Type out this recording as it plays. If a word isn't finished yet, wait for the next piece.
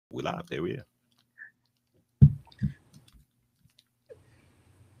We live. There we are.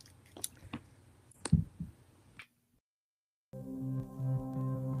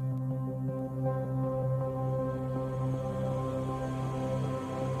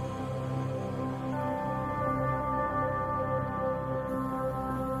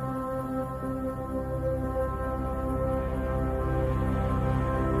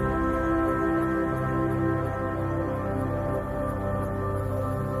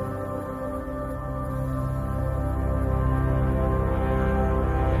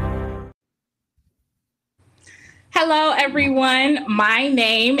 Hello, everyone. My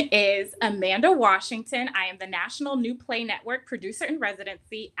name is Amanda Washington. I am the National New Play Network producer in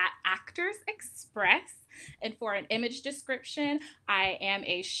residency at Actors Express. And for an image description, I am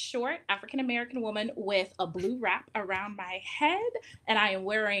a short African-American woman with a blue wrap around my head, and I am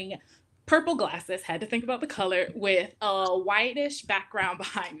wearing purple glasses, had to think about the color, with a whitish background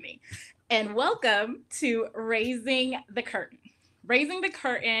behind me. And welcome to Raising the Curtain. Raising the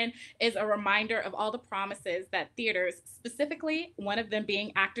Curtain is a reminder of all the promises that theaters, specifically one of them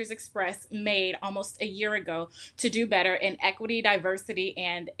being Actors Express, made almost a year ago to do better in equity, diversity,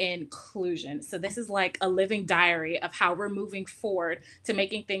 and inclusion. So this is like a living diary of how we're moving forward to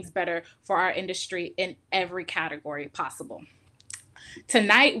making things better for our industry in every category possible.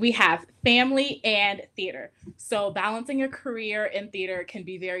 Tonight, we have family and theater. So balancing your career in theater can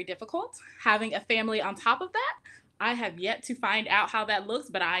be very difficult. Having a family on top of that, I have yet to find out how that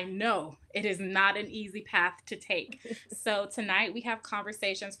looks, but I know it is not an easy path to take. So tonight we have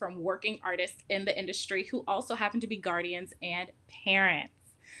conversations from working artists in the industry who also happen to be guardians and parents.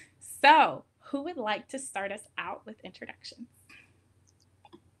 So who would like to start us out with introductions?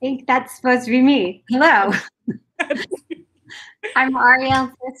 I think that's supposed to be me. Hello. I'm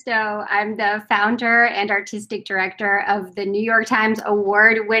Arielle Sisto. I'm the founder and artistic director of the New York Times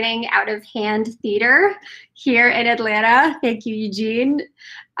award-winning Out of Hand Theater here in Atlanta. Thank you, Eugene.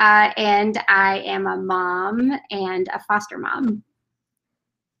 And I am a mom and a foster mom.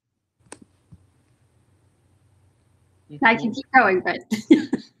 I can keep going, but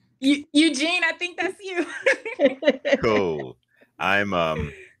Eugene, I think that's you. Cool.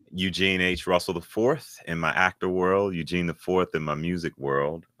 I'm Eugene H. Russell IV in my actor world, Eugene IV in my music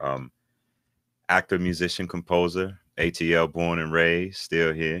world. Actor, musician, composer, ATL, born and raised,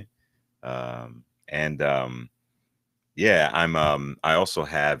 still here. Yeah, I also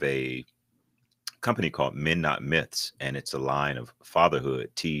have a company called Men Not Myths, and it's a line of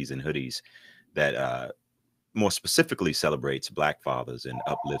fatherhood tees and hoodies that more specifically celebrates Black fathers and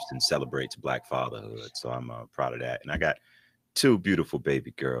uplifts and celebrates Black fatherhood. So I'm proud of that. And I got 2 beautiful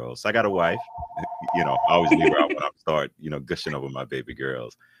baby girls. I got a wife. I always leave her out when I start, gushing over my baby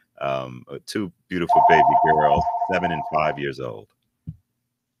girls. 2 beautiful baby girls, 7 and 5 years old.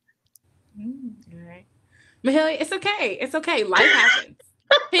 All right. Mahalia, it's okay. It's okay. Life happens.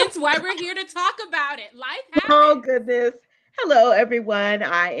 Hence why we're here to talk about it. Life happens. Oh, goodness. Hello, everyone.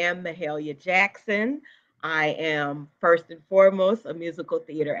 I am Mahalia Jackson. I am first and foremost a musical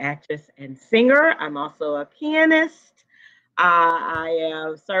theater actress and singer. I'm also a pianist.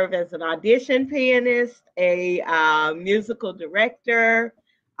 I serve as an audition pianist, a musical director.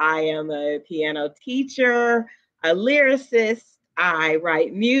 I am a piano teacher, a lyricist. I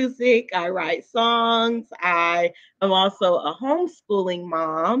write music. I write songs. I am also a homeschooling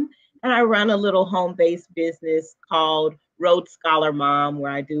mom, and I run a little home-based business called Road Scholar Mom,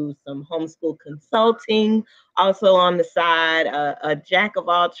 where I do some homeschool consulting. Also on the side, a jack of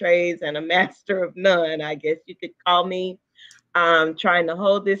all trades and a master of none, I guess you could call me. Trying to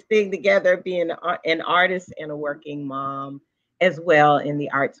hold this thing together, being an artist and a working mom as well in the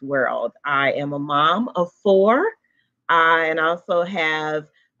arts world. I am a mom of 4, and also have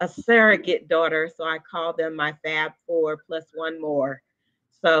a surrogate daughter, so I call them my Fab 4 plus 1 more.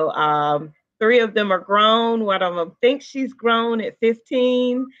 So 3 of them are grown. One of them thinks she's grown at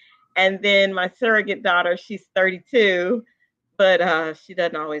 15, and then my surrogate daughter, she's 32, but she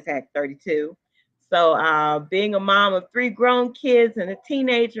doesn't always act 32. So being a mom of 3 grown kids and a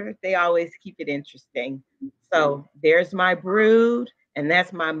teenager, they always keep it interesting. So there's my brood, and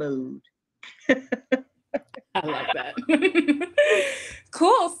that's my mood. I love that.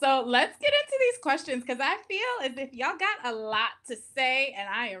 Cool. So let's get into these questions because I feel as if y'all got a lot to say, and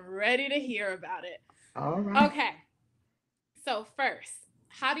I am ready to hear about it. All right. Okay. So first,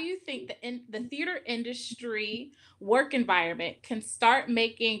 how do you think the theater industry work environment can start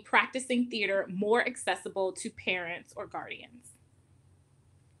making practicing theater more accessible to parents or guardians?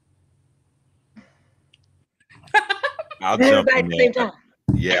 I'll jump in there.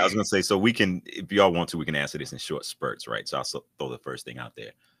 Yeah, I was gonna say, so we can, if y'all want to, we can answer this in short spurts, right? So I'll throw the first thing out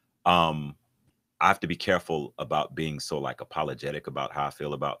there. I have to be careful about being so like apologetic about how I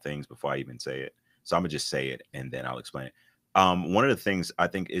feel about things before I even say it. So I'm gonna just say it and then I'll explain it. One of the things I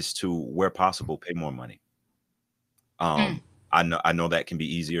think is to, where possible, pay more money. I know that can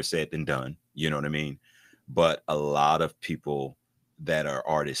be easier said than done. You know what I mean? But a lot of people that are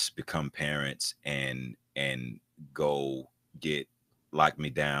artists become parents and go get Lock Me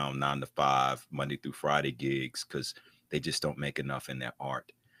Down 9 to 5 Monday through Friday gigs because they just don't make enough in their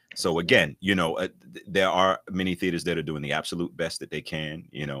art. So again, you know, there are many theaters that are doing the absolute best that they can,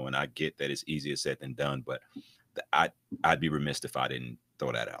 you know, and I get that it's easier said than done, but I'd be remiss if I didn't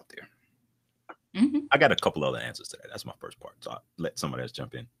throw that out there. I got a couple other answers to that. That's my first part. So I'll let somebody else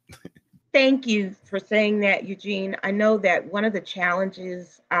jump in. Thank you for saying that, Eugene. I know that one of the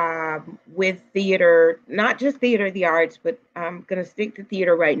challenges with theater, not just theater of the arts, but I'm going to stick to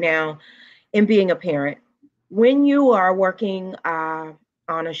theater right now, in being a parent. When you are working on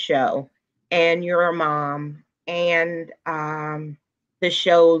a show and you're a mom and the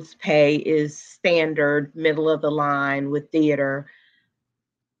show's pay is standard, middle of the line with theater,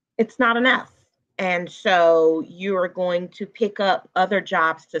 it's not enough. And so you are going to pick up other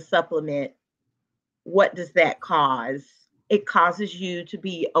jobs to supplement. What does that cause? It causes you to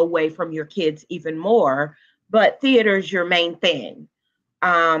be away from your kids even more, but theater is your main thing.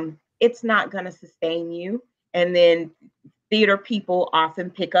 It's not going to sustain you. And then theater people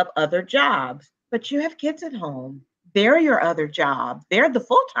often pick up other jobs, but you have kids at home. They're your other job. They're the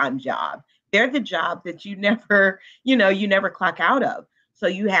full-time job. They're the job that you never clock out of. So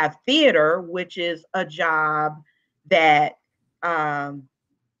you have theater, which is a job that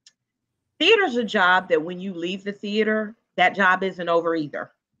theater's a job that when you leave the theater, that job isn't over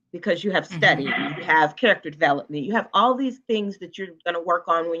either, because you have study, you have character development, you have all these things that you're going to work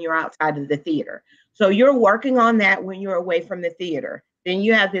on when you're outside of the theater. So you're working on that when you're away from the theater. Then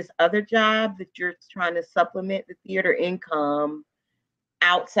you have this other job that you're trying to supplement the theater income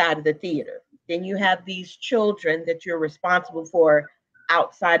outside of the theater. Then you have these children that you're responsible for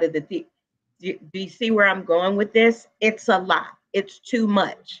outside of the theater. Do you see where I'm going with this? It's a lot. It's too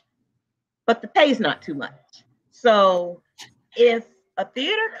much. But the pay's not too much. So if a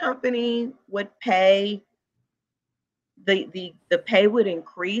theater company would pay, the pay would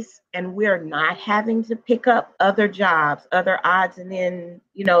increase, and we're not having to pick up other jobs, other odds and then,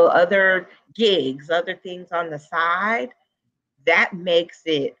 other gigs, other things on the side, that makes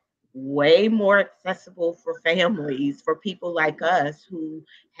it way more accessible for families, for people like us who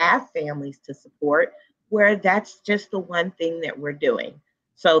have families to support, where that's just the one thing that we're doing.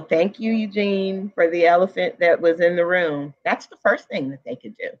 So thank you, Eugene, for the elephant that was in the room. That's the first thing that they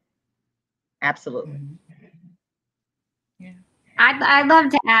could do. Absolutely. Yeah. I'd love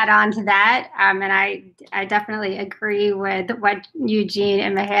to add on to that. And I definitely agree with what Eugene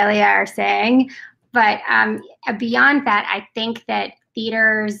and Mahalia are saying. But beyond that, I think that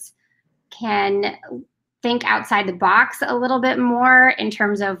theaters can think outside the box a little bit more in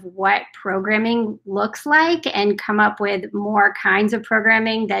terms of what programming looks like, and come up with more kinds of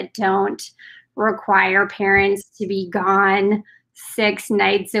programming that don't require parents to be gone 6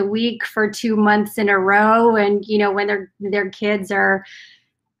 nights a week for 2 months in a row. And, when their kids are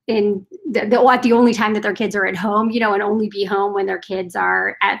the only time that their kids are at home, and only be home when their kids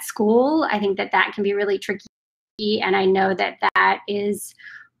are at school. I think that can be really tricky. And I know that is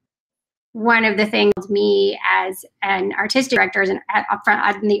one of the things me as an artistic director and upfront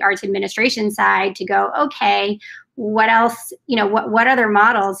on the arts administration side to go, okay, what else, what other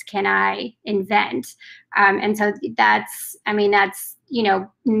models can I invent? And so that's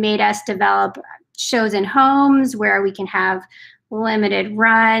made us develop shows in homes where we can have limited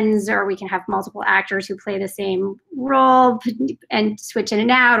runs, or we can have multiple actors who play the same role and switch in and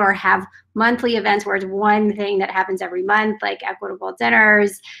out, or have monthly events where it's one thing that happens every month, like equitable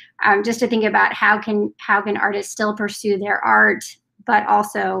dinners, just to think about how can artists still pursue their art, but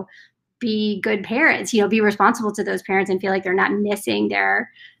also be good parents, be responsible to those parents and feel like they're not missing their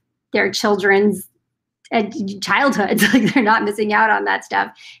children's childhoods, like they're not missing out on that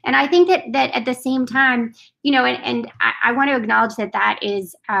stuff. And I think that at the same time, and I want to acknowledge that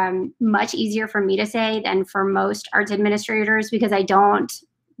is much easier for me to say than for most arts administrators, because I don't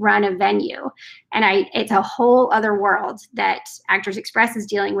run a venue, and it's a whole other world that Actors Express is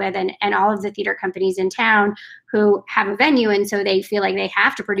dealing with, and all of the theater companies in town who have a venue, and so they feel like they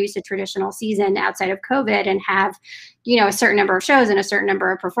have to produce a traditional season outside of COVID and have a certain number of shows and a certain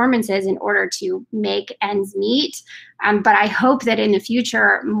number of performances in order to make ends meet. But I hope that in the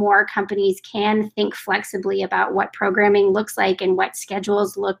future, more companies can think flexibly about what programming looks like and what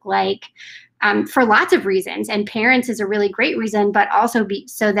schedules look like, for lots of reasons. And parents is a really great reason, but also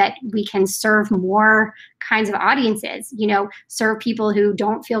so that we can serve more kinds of audiences, serve people who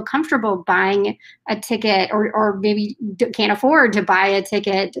don't feel comfortable buying a ticket or maybe can't afford to buy a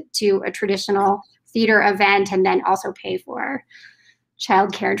ticket to a traditional theater event, and then also pay for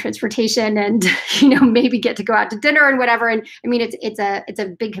childcare and transportation and maybe get to go out to dinner and whatever. And I mean, it's a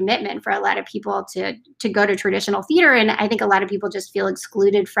big commitment for a lot of people to go to traditional theater, and I think a lot of people just feel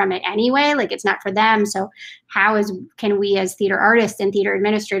excluded from it anyway, like it's not for them. So can we as theater artists and theater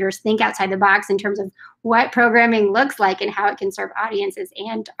administrators think outside the box in terms of what programming looks like and how it can serve audiences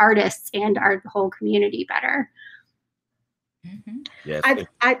and artists and our whole community better? Mm-hmm. Yeah.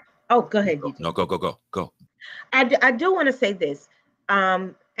 Oh, go ahead. No, go. I do want to say this.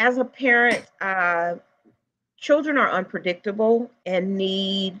 As a parent, children are unpredictable and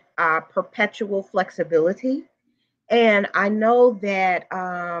need perpetual flexibility. And I know that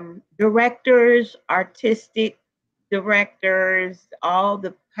directors, artistic directors, all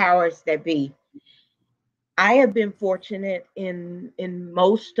the powers that be, I have been fortunate in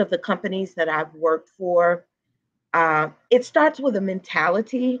most of the companies that I've worked for. It starts with a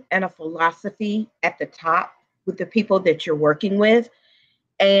mentality and a philosophy at the top with the people that you're working with,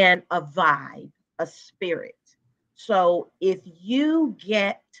 and a vibe, a spirit. So if you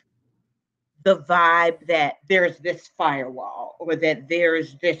get the vibe that there's this firewall or that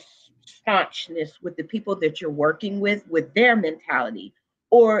there's this staunchness with the people that you're working with their mentality,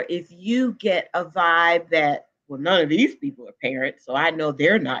 or if you get a vibe that, well, none of these people are parents, so I know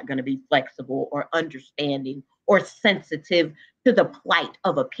they're not going to be flexible or understanding or sensitive to the plight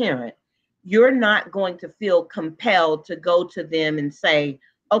of a parent, you're not going to feel compelled to go to them and say,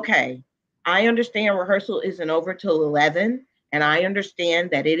 okay, I understand rehearsal isn't over till 11, and I understand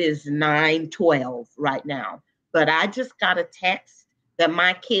that it is 9:12 right now, but I just got a text that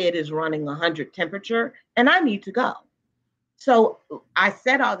my kid is running 100 temperature and I need to go. So I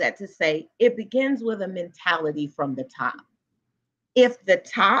said all that to say it begins with a mentality from the top. If the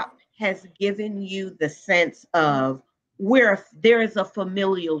top has given you the sense of there is a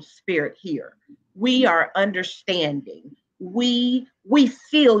familial spirit here, we are understanding, we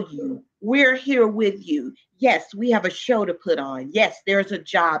feel you, we're here with you. Yes, we have a show to put on. Yes, there's a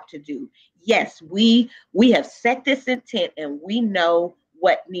job to do. Yes, we have set this intent and we know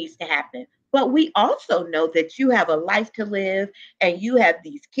what needs to happen. But we also know that you have a life to live and you have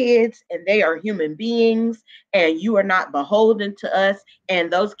these kids and they are human beings and you are not beholden to us,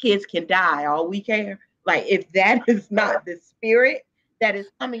 and those kids can die, all we care. Like, if that is not the spirit that is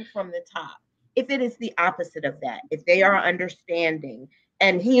coming from the top, if it is the opposite of that, if they are understanding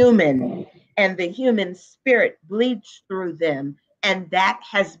and human and the human spirit bleeds through them, and that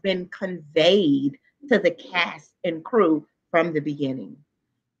has been conveyed to the cast and crew from the beginning.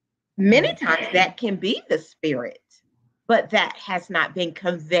 Many times that can be the spirit, but that has not been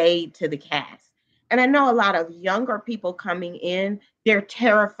conveyed to the cast. And I know a lot of younger people coming in, they're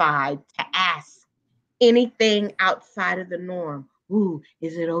terrified to ask anything outside of the norm. Ooh,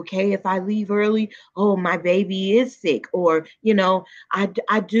 is it okay if I leave early? Oh, my baby is sick. Or,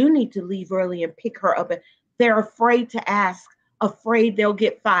 I do need to leave early and pick her up. They're afraid to ask, afraid they'll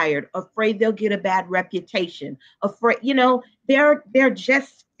get fired, afraid they'll get a bad reputation, afraid, they're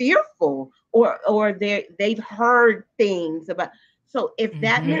just fearful, or they've heard things about. So if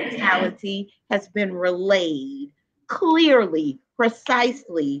that mentality has been relayed clearly,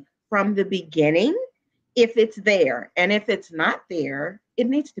 precisely from the beginning, if it's there, and if it's not there, it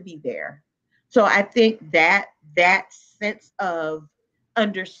needs to be there. So I think that sense of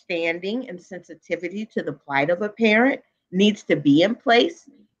understanding and sensitivity to the plight of a parent needs to be in place.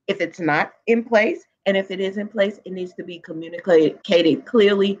 If it's not in place, and if it is in place, it needs to be communicated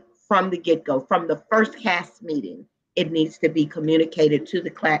clearly from the get-go, from the first cast meeting. It needs to be communicated to the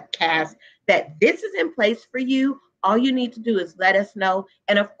cast that this is in place for you. All you need to do is let us know.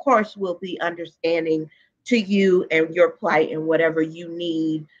 And of course, we'll be understanding to you and your plight and whatever you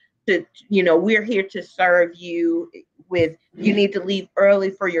need to, we're here to serve you with, you need to leave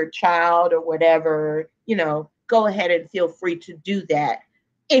early for your child or whatever, go ahead and feel free to do that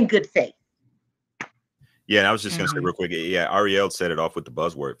in good faith. Yeah, and I was just going to say real quick. Yeah, Ariel set it off with the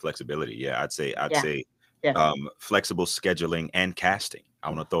buzzword flexibility. Yeah, I'd say flexible scheduling and casting. I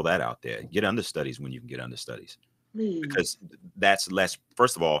want to throw that out there. Get understudies when you can get understudies. Please. Because that's less.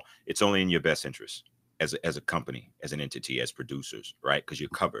 First of all, it's only in your best interest as a company, as an entity, as producers, right? Because you're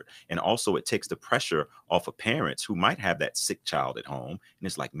covered. And also it takes the pressure off of parents who might have that sick child at home. And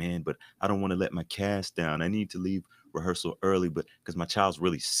it's like, man, but I don't want to let my cast down. I need to leave rehearsal early, but because my child's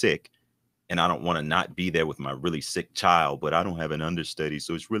really sick. and I don't want to not be there with my really sick child, but I don't have an understudy,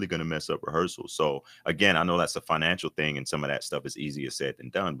 so it's really going to mess up rehearsal. So again, I know that's a financial thing, and some of that stuff is easier said than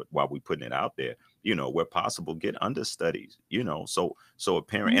done. But while we're putting it out there, where possible, get understudies. So a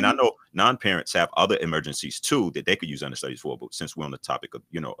parent, and I know non-parents have other emergencies too that they could use understudies for. But since we're on the topic of,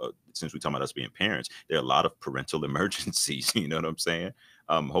 since we're talking about us being parents, there are a lot of parental emergencies. You know what I'm saying?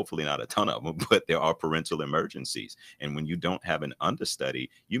 Hopefully not a ton of them, but there are parental emergencies. And when you don't have an understudy,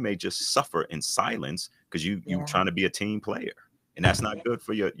 you may just suffer in silence because you're trying to be a team player. And that's not good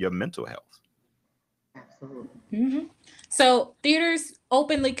for your mental health. Absolutely. So theaters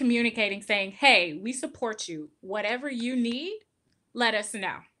openly communicating, saying, hey, we support you. Whatever you need, let us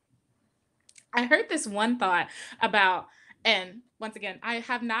know. I heard this one thought about, and once again, I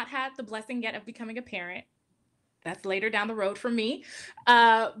have not had the blessing yet of becoming a parent. That's later down the road for me.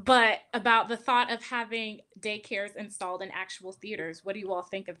 But about the thought of having daycares installed in actual theaters. What do you all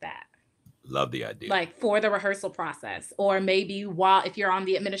think of that? Love the idea. Like for the rehearsal process, or maybe if you're on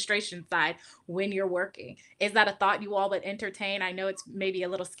the administration side, when you're working. Is that a thought you all would entertain? I know it's maybe a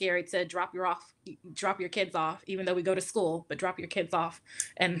little scary to drop your kids off, even though we go to school, but drop your kids off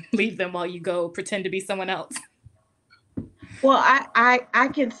and leave them while you go pretend to be someone else. Well, I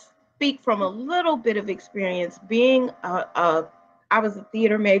can speak from a little bit of experience being I was a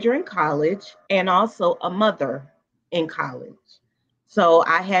theater major in college and also a mother in college. So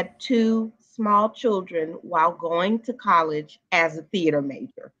I had 2 small children while going to college as a theater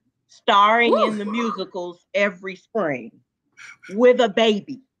major, starring in the musicals every spring with a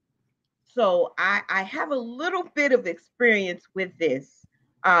baby. So I have a little bit of experience with this,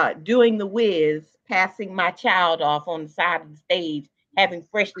 doing the whiz, passing my child off on the side of the stage, having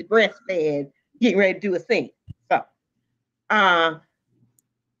freshly breastfed, getting ready to do a scene. So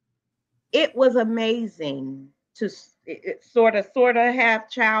it was amazing to sort of have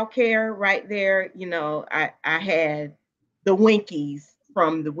childcare right there. I had the Winkies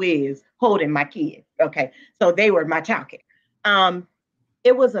from the Wiz holding my kids. Okay, so they were my childcare.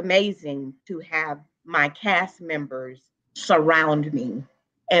 It was amazing to have my cast members surround me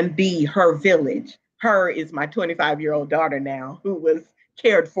and be her village. Her is my 25-year-old daughter now, who was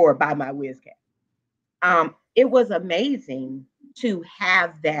cared for by my Wiz cast. It was amazing to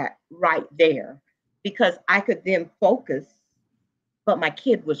have that right there because I could then focus, but my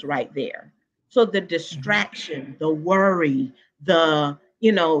kid was right there. So the distraction, the worry,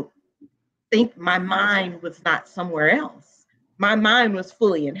 think my mind was not somewhere else. My mind was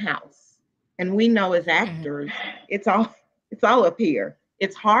fully in house. And we know as actors, it's all up here.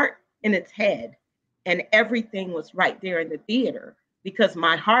 It's heart and it's head. And everything was right there in the theater because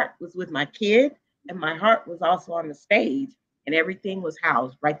my heart was with my kid and my heart was also on the stage and everything was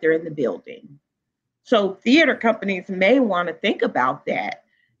housed right there in the building. So theater companies may want to think about that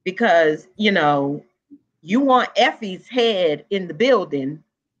because, you want Effie's head in the building.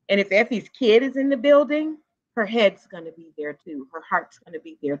 And if Effie's kid is in the building, her head's going to be there too. Her heart's going to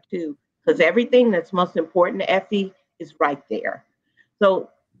be there too. Because everything that's most important to Effie is right there. So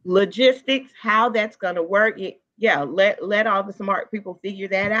logistics, how that's going to work, let all the smart people figure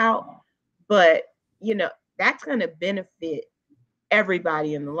that out. But, that's going to benefit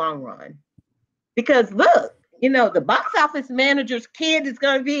everybody in the long run. Because look, the box office manager's kid is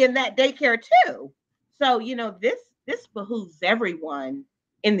going to be in that daycare too. So, this behooves everyone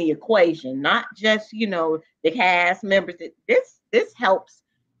in the equation, not just, the cast members. This helps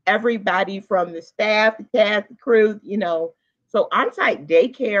everybody from the staff, the cast, the crew, So on-site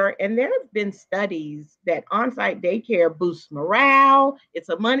daycare, and there have been studies that on-site daycare boosts morale. It's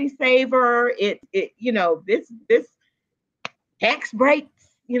a money saver. This tax breaks,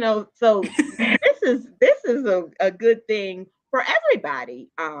 so this is a good thing for everybody.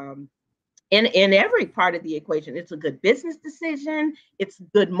 In every part of the equation, it's a good business decision. It's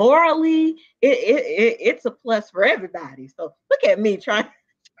good morally. It's a plus for everybody. So look at me trying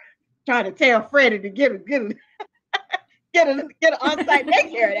to tell Freddie to get an on-site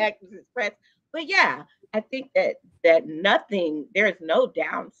daycare at Actors Express. But yeah, I think that there's no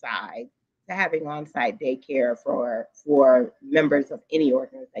downside to having on-site daycare for members of any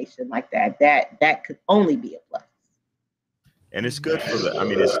organization like that. That could only be a plus. And it's good for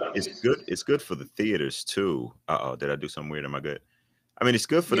it's good for the theaters too. Did I do something weird? Am I good? I mean, it's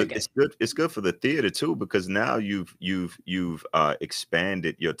good for it's good for the theater too, because now you've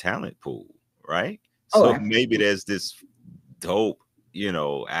expanded your talent pool, right? So maybe there's this dope,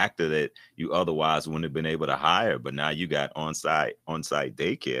 actor that you otherwise wouldn't have been able to hire, but now you got on-site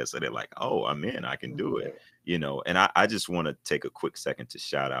daycare. So they're like, oh, I'm in, I can do it, and I just want to take a quick second to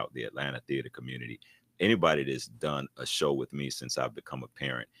shout out the Atlanta theater community. anybody that's done a show with me since I've become a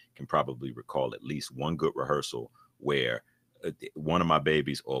parent can probably recall at least one good rehearsal where one of my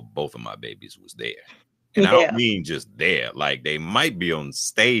babies or both of my babies was there. And I don't mean just there, like they might be on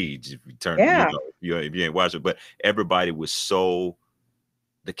stage if you turn, if you ain't watching, but everybody was so,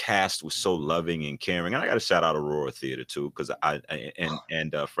 the cast was so loving and caring. And I got to shout out Aurora Theater too, because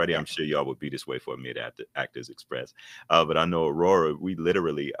Freddie, I'm sure y'all would be this way for me at Actors Express. But I know Aurora, we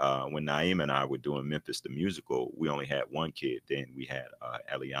literally, when Naeem and I were doing Memphis the Musical, we only had one kid. Then we had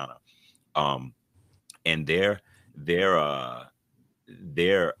Eliana, and their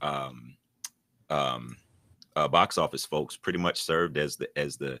box office folks pretty much served as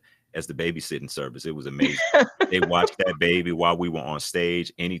the babysitting service. It was amazing. They watched that baby while we were on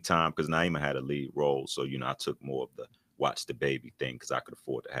stage anytime, because Naima had a lead role. So, I took more of the watch the baby thing because I could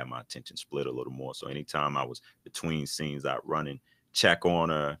afford to have my attention split a little more. So anytime I was between scenes out running, check on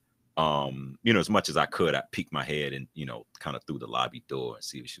her, as much as I could, I peeked my head and, kind of through the lobby door and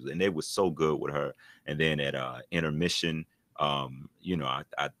see if she was, and they were so good with her. And then at intermission, I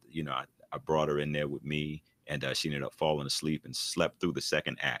brought her in there with me. And she ended up falling asleep and slept through the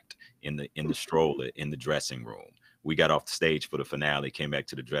second act in the stroller in the dressing room. We got off the stage for the finale, came back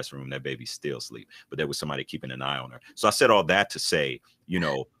to the dressing room. That baby's still asleep, but there was somebody keeping an eye on her. So I said all that to say,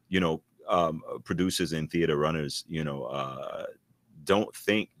 producers and theater runners, don't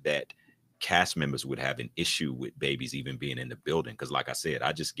think that cast members would have an issue with babies even being in the building. Because like I said,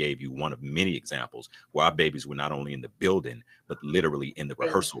 I just gave you one of many examples where our babies were not only in the building, but literally in the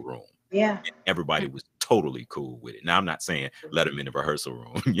rehearsal room. Yeah. And everybody was totally cool with it. Now, I'm not saying let them in the rehearsal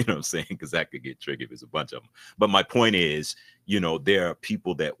room, you know what I'm saying? Because that could get tricky if it's a bunch of them. But my point is, there are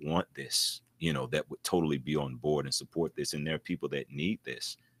people that want this, that would totally be on board and support this. And there are people that need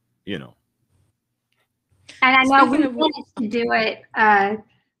this, And I know we wanted to do it,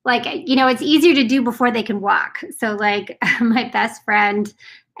 it's easier to do before they can walk. So like my best friend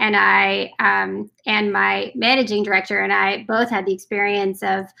and I, and my managing director and I both had the experience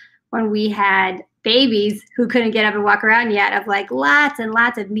of when we had babies who couldn't get up and walk around yet, of like lots and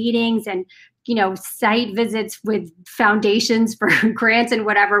lots of meetings and, site visits with foundations for grants and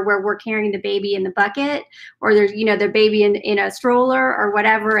whatever, where we're carrying the baby in the bucket, or there's, their baby in a stroller or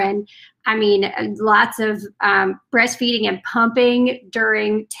whatever. And I mean, lots of breastfeeding and pumping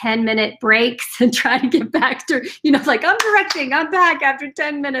during 10-minute breaks and trying to get back to, like I'm directing, I'm back after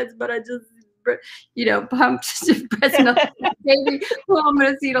 10 minutes, but I just, pumped breast milk baby. Well, I'm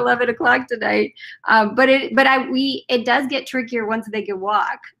going to see at 11 o'clock tonight. But it does get trickier once they can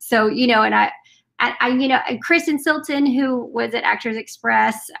walk. So, and I Kristen Silton, who was at Actors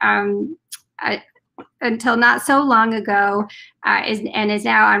Express, until not so long ago, is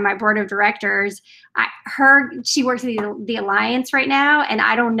now on my board of directors. She works at the Alliance right now, and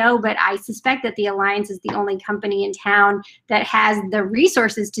I don't know, but I suspect that the Alliance is the only company in town that has the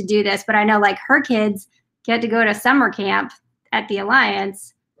resources to do this. But I know like her kids get to go to summer camp at the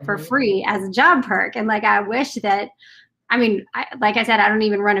Alliance for free as a job perk. And like, I wish that, like I said, I don't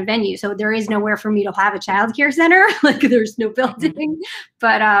even run a venue, so there is nowhere for me to have a childcare center. Like there's no building,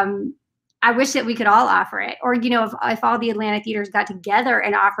 but I wish that we could all offer it. Or, if all the Atlanta theaters got together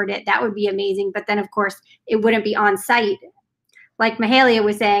and offered it, that would be amazing. But then, of course, it wouldn't be on site. Like Mahalia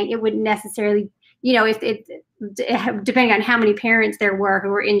was saying, it wouldn't necessarily, depending on how many parents there were who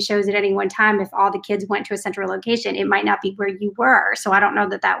were in shows at any one time, if all the kids went to a central location, it might not be where you were. So I don't know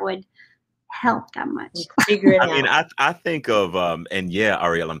that would help that much. I think of and yeah,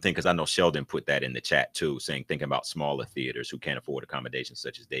 Ariel, I'm thinking, because I know Sheldon put that in the chat too, thinking about smaller theaters who can't afford accommodations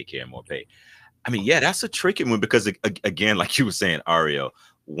such as daycare and more pay. That's a tricky one, because again, like you were saying, Ariel,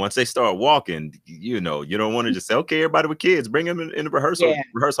 once they start walking, you don't want to just say, okay, everybody with kids, bring them in the rehearsal.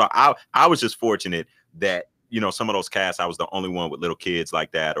 I was just fortunate that some of those casts, I was the only one with little kids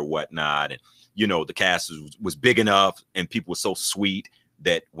like that or whatnot, and the cast was big enough and people were so sweet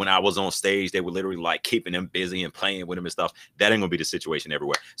that when I was on stage, they were literally like keeping them busy and playing with them and stuff. That ain't gonna be the situation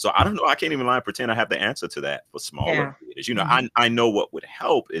everywhere. So I don't know. I can't even lie and pretend I have the answer to that for smaller theaters. I know what would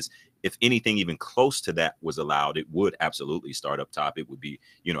help is if anything even close to that was allowed, it would absolutely start up top. It would be,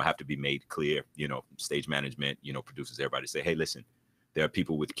 have to be made clear, stage management, producers, everybody say, hey, listen, there are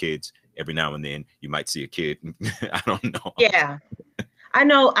people with kids. Every now and then you might see a kid. I don't know. Yeah, I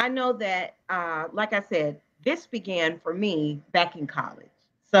know that, like I said, this began for me back in college.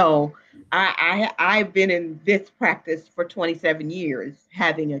 So I've been in this practice for 27 years,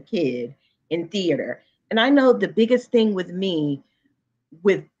 having a kid in theater. And I know the biggest thing with me,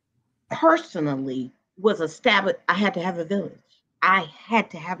 personally, was I had to have a village. I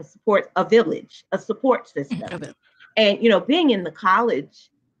had to have a support system. And, being in the college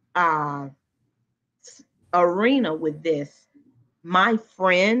arena with this, my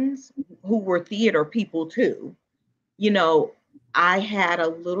friends who were theater people too, you know, I had a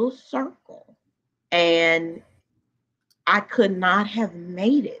little circle, and I could not have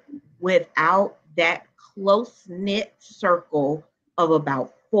made it without that close knit circle of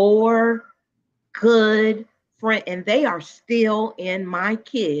about 4 good friends. And they are still in my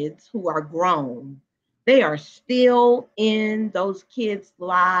kids who are grown. They are still in those kids'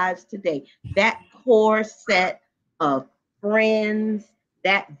 lives today. That core set of friends,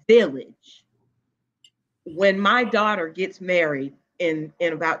 that village. When my daughter gets married in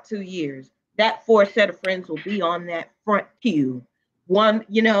about 2 years, that 4 set of friends will be on that front pew. One,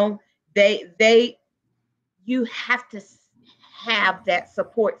 you know, they you have to have that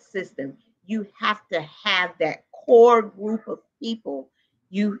support system. You have to have that core group of people.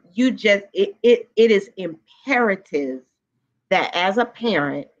 You just it is imperative that as a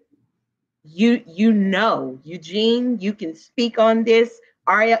parent, you know, Eugene, you can speak on this.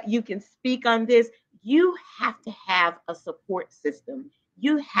 Aria, you can speak on this. You have to have a support system.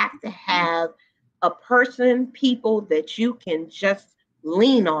 You have to have a person, people that you can just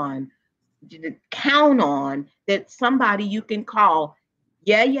lean on, count on, that somebody you can call.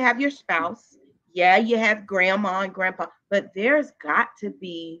 Yeah, you have your spouse. Yeah, you have grandma and grandpa, but there's got to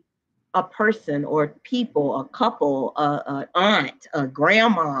be a person or people, a couple, an aunt, a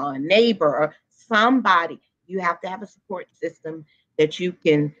grandma, a neighbor, or somebody. You have to have a support system that you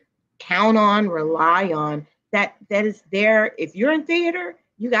can count on, rely on. That is there. If you're in theater,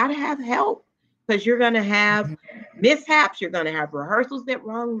 you got to have help, because you're going to have mishaps. You're going to have rehearsals that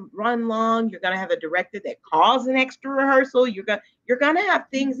run long. You're going to have a director that calls an extra rehearsal. You're going to have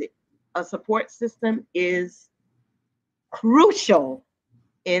things. A support system is crucial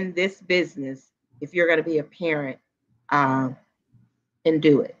in this business if you're going to be a parent, and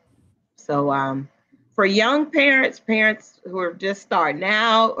do it. So for young parents who are just starting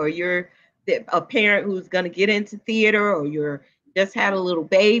out, or you're a parent who's going to get into theater, or you're just had a little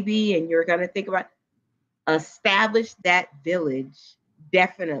baby and you're going to think about, establish that village.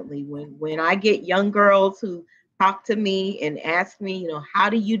 Definitely. When I get young girls who talk to me and ask me, you know, how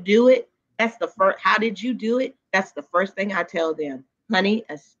do you do it? That's the first. How did you do it? That's the first thing I tell them. Honey,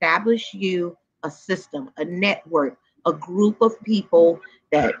 establish you a system, a network, a group of people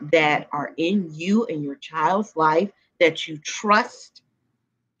that are in you and your child's life that you trust.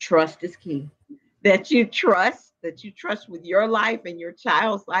 Trust is key. That you trust with your life and your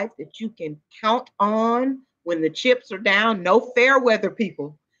child's life, that you can count on when the chips are down. No fair weather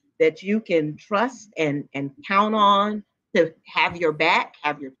people that you can trust and count on to have your back,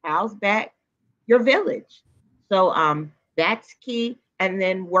 have your child's back, your village. So that's key. And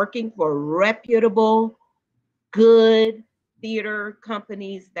then working for reputable, good theater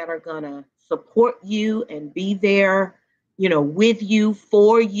companies that are going to support you and be there, you know, with you,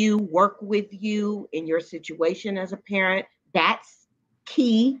 for you, work with you in your situation as a parent. That's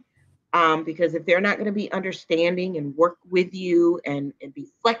key. Because if they're not going to be understanding and work with you and be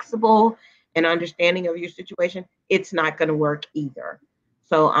flexible and understanding of your situation, it's not going to work either.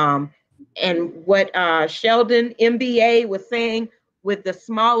 So and what Sheldon MBA was saying, with the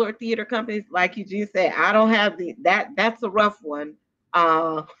smaller theater companies, like you just said, I don't have that's a rough one.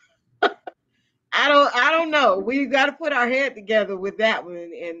 Uh, I don't know. We got to put our head together with that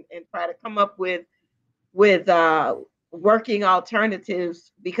one, and try to come up with working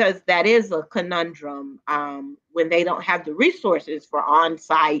alternatives, because that is a conundrum, when they don't have the resources for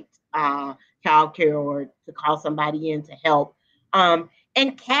on-site childcare, or to call somebody in to help,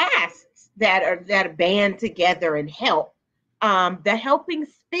 and casts that are band together and help, the helping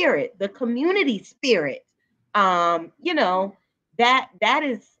spirit, the community spirit, you know, that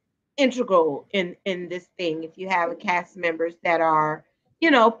is integral in this thing. If you have cast members that are,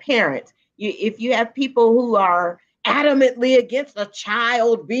 you know, parents, if you have people who are adamantly against a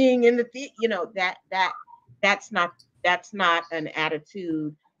child being in the you know, that's not an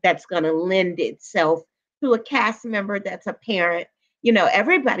attitude that's going to lend itself to a cast member that's a parent. You know,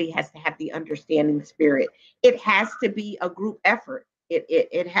 everybody has to have the understanding spirit. It has to be a group effort.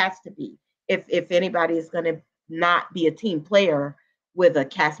 It has to be. If anybody is going to not be a team player with a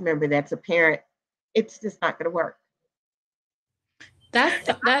cast member that's a parent, it's just not going to work.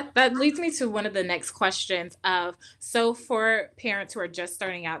 That leads me to one of the next questions of, so for parents who are just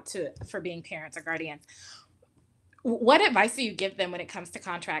starting out for being parents or guardians, what advice do you give them when it comes to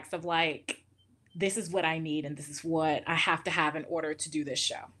contracts of like, this is what I need and this is what I have to have in order to do this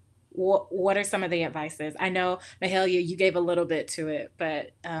show? What are some of the advices? I know, Mahalia, you gave a little bit to it,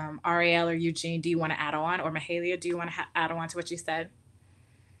 but Ariel or Eugene, do you want to add on? Or Mahalia, do you want to add on to what you said?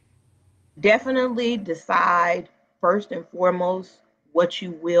 Definitely decide first and foremost what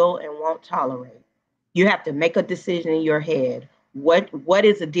you will and won't tolerate. You have to make a decision in your head. What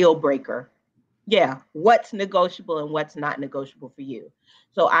is a deal breaker? Yeah, what's negotiable and what's not negotiable for you.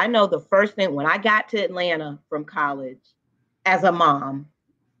 So I know the first thing when I got to Atlanta from college as a mom,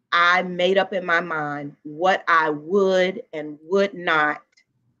 I made up in my mind what I would and would not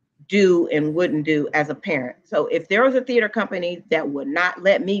do and wouldn't do as a parent. So if there was a theater company that would not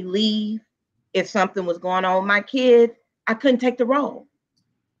let me leave if something was going on with my kid, I couldn't take the role.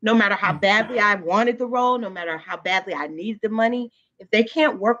 No matter how badly I wanted the role, no matter how badly I needed the money, if they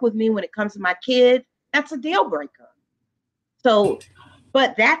can't work with me when it comes to my kid, that's a deal breaker. So,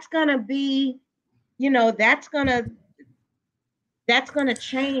 but that's gonna be, that's gonna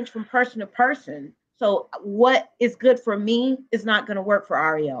change from person to person. So what is good for me is not going to work for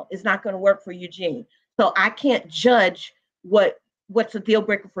Ariel. It's not going to work for Eugene. So I can't judge what's a deal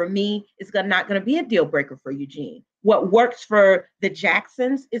breaker for me is not going to be a deal breaker for Eugene. What works for the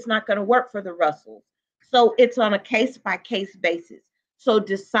Jacksons is not going to work for the Russells. So it's on a case by case basis. So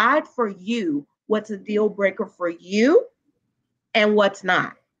decide for you what's a deal breaker for you and what's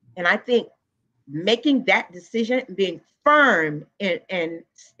not. And I think making that decision and being firm and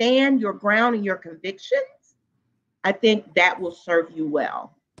stand your ground and your convictions, I think that will serve you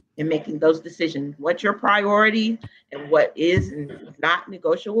well in making those decisions. What's your priority and what is and not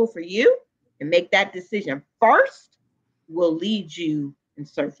negotiable for you, and make that decision first will lead you and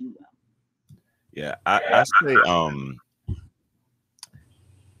serve you well. Yeah, I say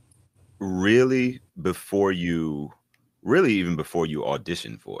really even before you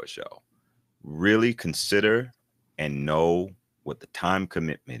audition for a show, really consider and know what the time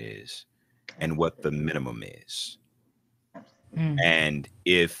commitment is and what the minimum is. And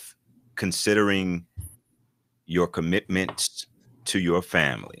if considering your commitments to your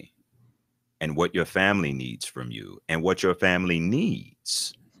family and what your family needs from you and what your family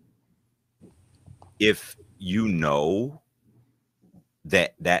needs, if you know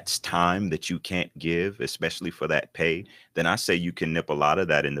that that's time that you can't give, especially for that pay, then I say you can nip a lot of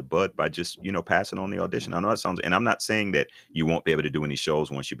that in the bud by just, passing on the audition. I know that sounds, and I'm not saying that you won't be able to do any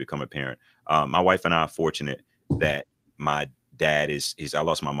shows once you become a parent. My wife and I are fortunate that my dad I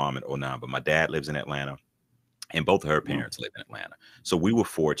lost my mom in 2009, but my dad lives in Atlanta and both of her parents live in Atlanta. So we were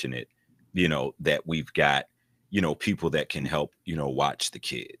fortunate, that we've got, people that can help, watch the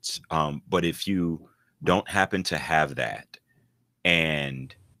kids. But if you don't happen to have that,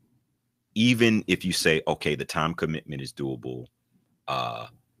 and even if you say, okay, the time commitment is doable,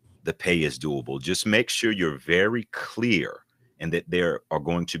 the pay is doable, just make sure you're very clear and that there are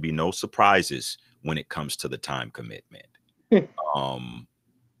going to be no surprises when it comes to the time commitment.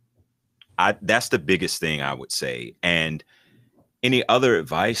 That's the biggest thing I would say. And any other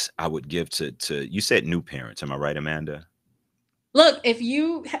advice I would give to you said new parents, am I right, Amanda? Look, if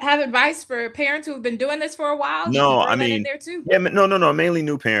you have advice for parents who've been doing this for a while, no, you can throw that in there too. Yeah, no, mainly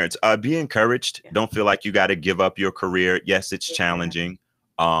new parents. Be encouraged. Yeah. Don't feel like you got to give up your career. Yes, it's challenging.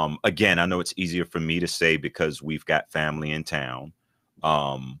 Again, I know it's easier for me to say because we've got family in town.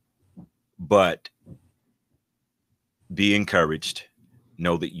 But be encouraged.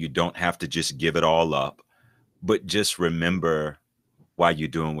 Know that you don't have to just give it all up, but just remember why you're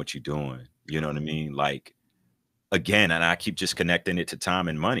doing what you're doing. You know what I mean? Like, again, and I keep just connecting it to time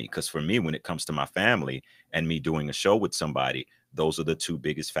and money, because for me, when it comes to my family and me doing a show with somebody, those are the two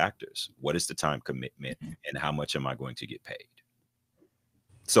biggest factors. What is the time commitment and how much am I going to get paid?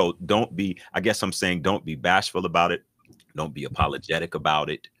 So don't be bashful about it. Don't be apologetic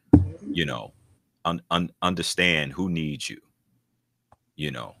about it. Understand who needs you,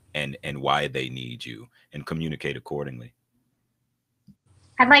 and why they need you, and communicate accordingly.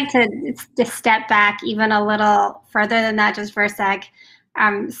 I'd like to just step back even a little further than that just for a sec.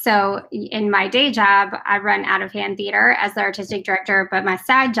 So in my day job, I run Out of Hand Theater as the artistic director, but my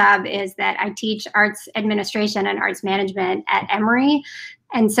side job is that I teach arts administration and arts management at Emory.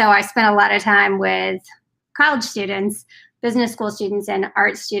 And so I spend a lot of time with college students, business school students, and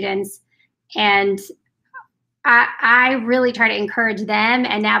art students. And I really try to encourage them.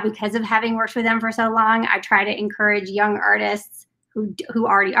 And now, because of having worked with them for so long, I try to encourage young artists who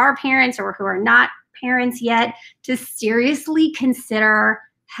already are parents or who are not parents yet to seriously consider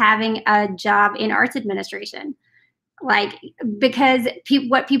having a job in arts administration. Like, because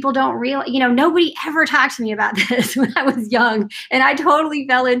what people don't realize, nobody ever talked to me about this when I was young, and I totally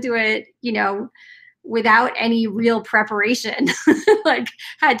fell into it, without any real preparation. Like,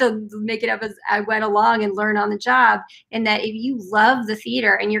 had to make it up as I went along and learn on the job. And that if you love the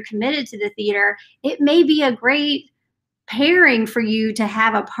theater and you're committed to the theater, it may be a great preparing for you to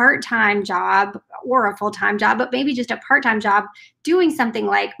have a part-time job or a full-time job, but maybe just a part-time job doing something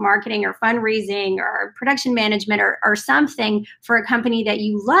like marketing or fundraising or production management or something for a company that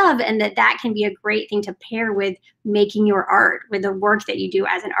you love, and that can be a great thing to pair with making your art, with the work that you do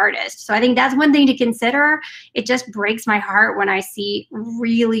as an artist. So I think that's one thing to consider. It just breaks my heart when I see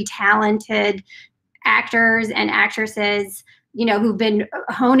really talented actors and actresses, you know, who've been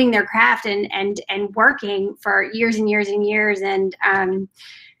honing their craft and working for years and years and years, and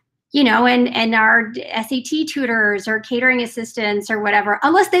you know, and our SAT tutors or catering assistants or whatever,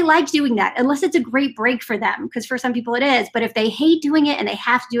 unless they like doing that, unless it's a great break for them, because for some people it is. But if they hate doing it and they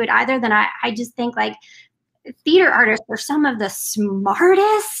have to do it either, then I just think like theater artists are some of the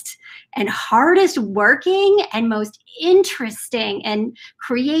smartest and hardest working and most interesting and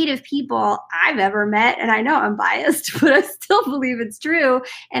creative people I've ever met. And I know I'm biased, but I still believe it's true.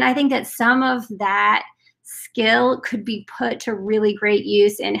 And I think that some of that skill could be put to really great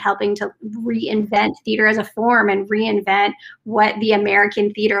use in helping to reinvent theater as a form and reinvent what the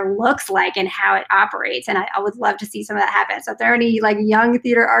American theater looks like and how it operates. And I would love to see some of that happen. So if there are any like young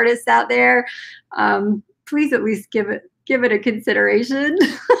theater artists out there, please at least give it a consideration.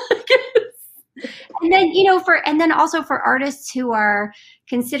 And then, you know, and then also for artists who are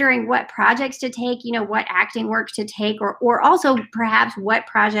considering what projects to take, you know, what acting work to take, or also perhaps what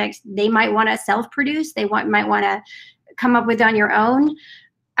projects they might want to self-produce, might want to come up with on your own.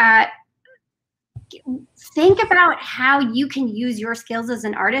 Think about how you can use your skills as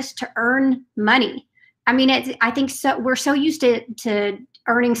an artist to earn money. I mean, I think we're so used to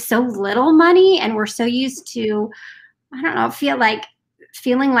earning so little money, and we're so used to, I don't know,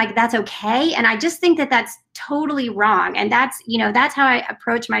 feeling like that's okay. And I just think that that's totally wrong. And that's, you know, that's how I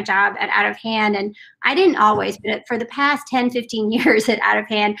approach my job at Out of Hand. And I didn't always, but for the past 10, 15 years at Out of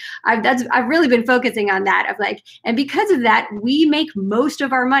Hand, I've really been focusing on that, of like, and because of that, we make most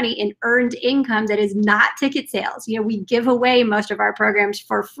of our money in earned income that is not ticket sales. You know, we give away most of our programs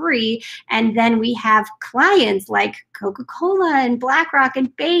for free. And then we have clients like Coca-Cola and BlackRock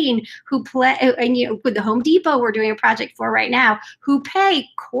and Bain who play, and you know, with the Home Depot we're doing a project for right now, who pay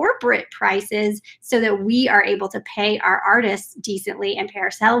corporate prices so that we are able to pay our artists decently and pay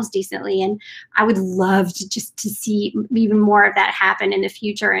ourselves decently. And I would love to see even more of that happen in the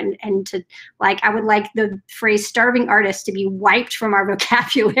future. And to like, I would like the phrase starving artists to be wiped from our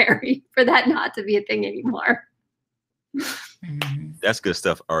vocabulary, for that not to be a thing anymore. That's good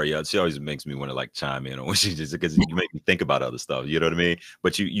stuff, Aria. She always makes me want to like chime in on what she just, because you make me think about other stuff. You know what I mean?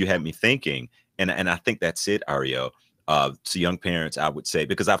 But you had me thinking, and I think that's it, Aria. To young parents, I would say,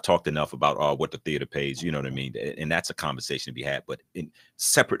 because I've talked enough about what the theater pays, you know what I mean? And that's a conversation to be had. But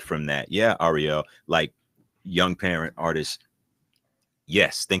separate from that, yeah, Ariel, like young parent artists,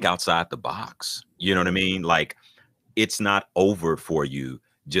 yes, think outside the box. You know what I mean? Like, it's not over for you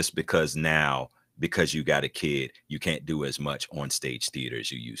just because you got a kid, you can't do as much on stage theater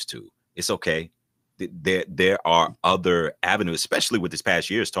as you used to. It's okay. There are other avenues, especially what this past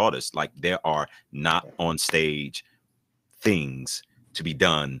year has taught us. Like, there are not on stage things to be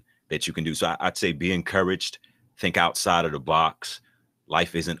done that you can do. So I'd say be encouraged, think outside of the box.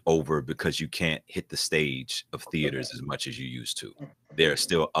 Life isn't over because you can't hit the stage of theaters as much as you used to. There are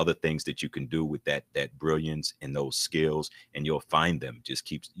still other things that you can do with that brilliance and those skills, and you'll find them. Just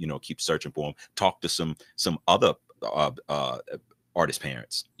keep searching for them. Talk to some other artist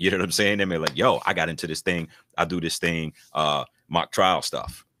parents. You know what I'm saying? They may be like, yo, I got into this thing. I do this thing, mock trial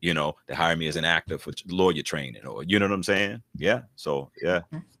stuff. You know, they hire me as an actor for lawyer training, or you know what I'm saying? Yeah. So yeah.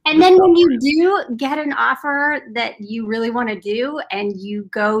 And then when you do get an offer that you really want to do, and you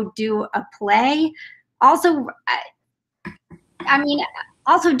go do a play, also,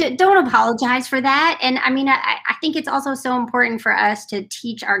 don't apologize for that. And I mean, I think it's also so important for us to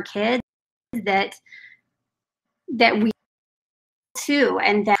teach our kids that we too,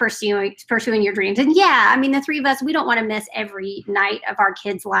 and that pursuing your dreams. And yeah, I mean, the three of us, we don't want to miss every night of our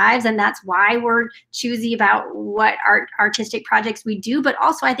kids' lives, and that's why we're choosy about what artistic projects we do. But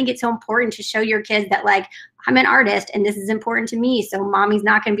also, I think it's so important to show your kids that, like, I'm an artist and this is important to me, so mommy's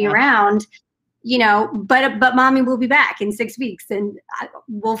not going to be around, you know, but mommy will be back in 6 weeks, and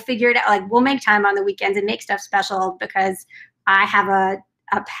we'll figure it out. Like, we'll make time on the weekends and make stuff special, because I have a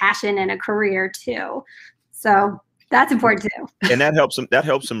passion and a career too. So that's important too. And that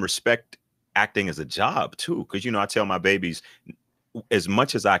helps them respect acting as a job too. Because, you know, I tell my babies, as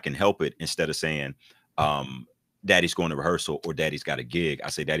much as I can help it, instead of saying, daddy's going to rehearsal or daddy's got a gig, I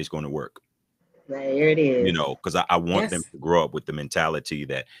say, daddy's going to work. There it is. You know, because I want them Yes. to grow up with the mentality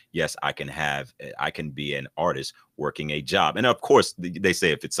that, yes, I can be an artist working a job. And of course, they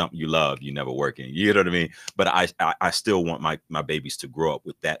say if it's something you love, you never working. You know what I mean? But I still want my babies to grow up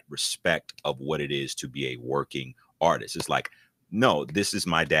with that respect of what it is to be a working artist. It's like, no, this is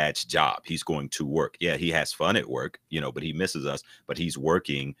my dad's job. He's going to work. Yeah, he has fun at work, you know, but he misses us. But he's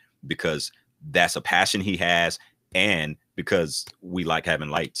working because that's a passion he has, and because we like having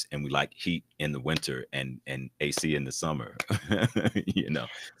lights and we like heat in the winter and AC in the summer. You know,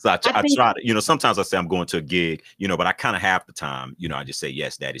 so I try to, you know, sometimes I say I'm going to a gig, you know, but I kind of half the time, you know, I just say,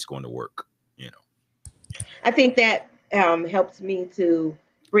 yes, daddy's going to work, you know. I think that helps me to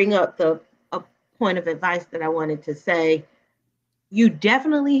bring up a point of advice that I wanted to say. You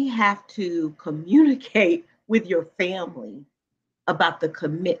definitely have to communicate with your family about the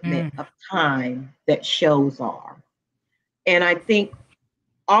commitment of time that shows are. And I think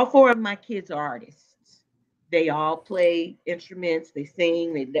all four of my kids are artists. They all play instruments, they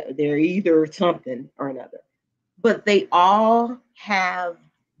sing, they're either something or another. But they all have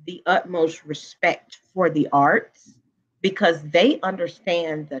the utmost respect for the arts because they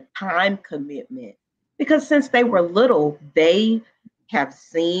understand the time commitment. Because since they were little, they have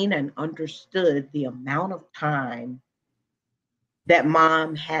seen and understood the amount of time that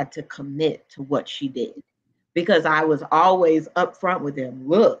mom had to commit to what she did. Because I was always upfront with them.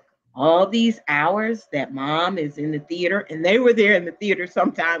 Look, all these hours that mom is in the theater, and they were there in the theater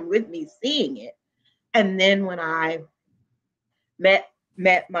sometime with me seeing it. And then when I met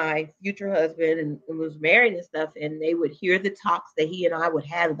my future husband and was married and stuff, and they would hear the talks that he and I would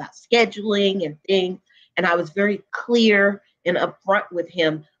have about scheduling and things. And I was very clear and upfront with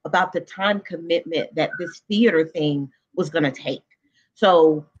him about the time commitment that this theater thing was going to take.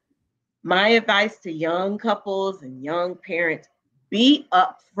 So my advice to young couples and young parents, be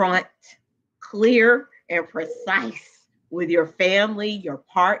upfront, clear, and precise with your family, your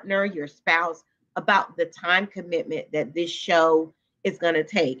partner, your spouse about the time commitment that this show is going to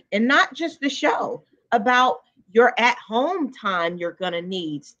take. And not just the show, about your at-home time you're going to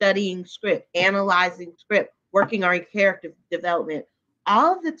need, studying script, analyzing script, working on your character development,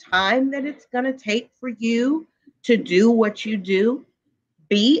 all of the time that it's going to take for you to do what you do.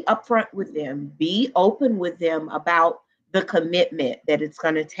 Be upfront with them, be open with them about the commitment that it's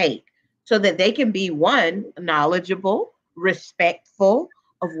going to take so that they can be, one, knowledgeable, respectful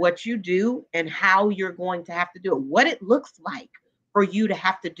of what you do and how you're going to have to do it, what it looks like for you to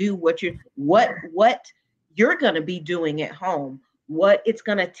have to do what you're going to be doing at home, what it's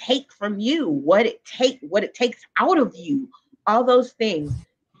going to take from you, what it takes out of you, all those things.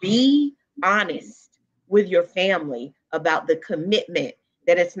 Be honest with your family about the commitment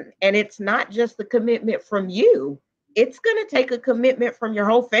that it's not just the commitment from you. It's going to take a commitment from your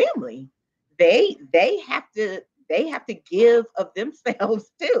whole family. They have to give of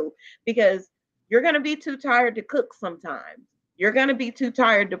themselves too, because you're going to be too tired to cook sometimes. You're going to be too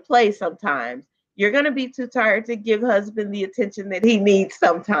tired to play sometimes. You're going to be too tired to give husband the attention that he needs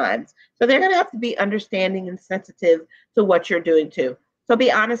sometimes. So they're going to have to be understanding and sensitive to what you're doing too. So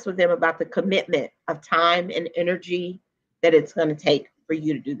be honest with them about the commitment of time and energy that it's going to take for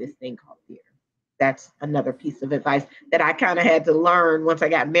you to do this thing called theater. That's another piece of advice that I kind of had to learn once I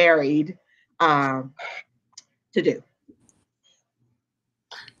got married to do.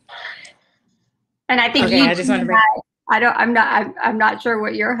 And I think Okay, I just want to bring. I'm not sure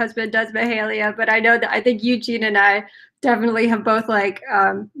what your husband does, Mahalia, but I know that I think Eugene and I definitely have both like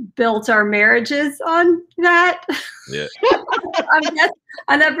built our marriages on that. Yeah.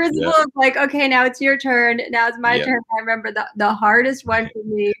 On that principle of like, okay, now it's your turn. Now it's my turn. I remember the hardest one for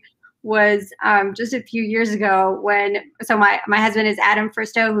me was just a few years ago so my husband is Adam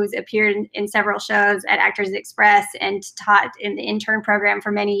Fristow, who's appeared in several shows at Actors Express and taught in the intern program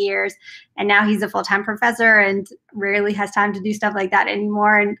for many years. And now he's a full-time professor and rarely has time to do stuff like that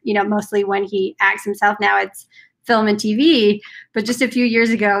anymore. And, you know, mostly when he acts himself now, it's film and TV. But just a few years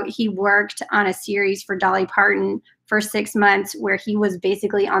ago, he worked on a series for Dolly Parton for 6 months where he was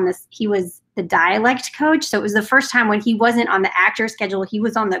basically he was the dialect coach. So it was the first time when he wasn't on the actor schedule, he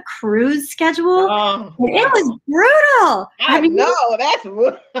was on the cruise schedule. Oh, it was brutal. I mean, that's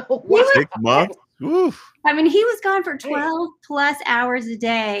 6 months. Oof. I mean, he was gone for 12 plus hours a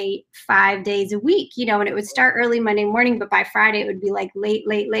day, 5 days a week, you know, and it would start early Monday morning, but by Friday it would be like late,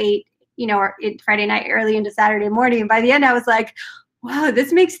 you know, or Friday night, early into Saturday morning. And by the end, I was like, wow,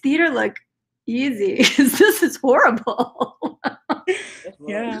 this makes theater look easy. This is horrible.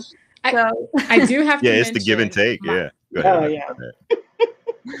 Yeah. So I do have to it's the give and take. Go ahead. Oh, yeah.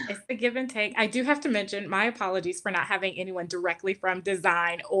 It's the give and take. I do have to mention my apologies for not having anyone directly from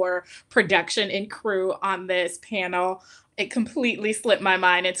design or production and crew on this panel. It completely slipped my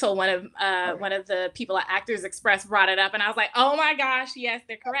mind until one of the people at Actors Express brought it up, and I was like, "Oh my gosh, yes,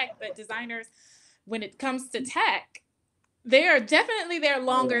 they're correct." But designers, when it comes to tech, they are definitely there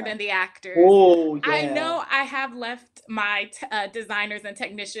longer than the actors. Oh, yeah. I know I have left my designers and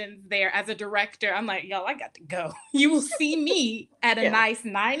technicians there as a director. I'm like, y'all, I got to go. You will see me at a nice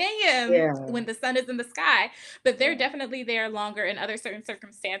 9 a.m. when the sun is in the sky, but they're definitely there longer in other certain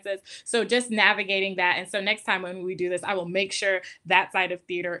circumstances. So just navigating that. And so next time when we do this, I will make sure that side of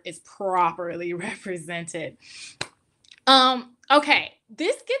theater is properly represented. Okay,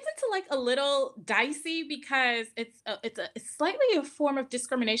 this gets into like a little dicey because it's slightly a form of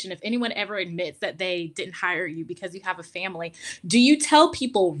discrimination if anyone ever admits that they didn't hire you because you have a family. Do you tell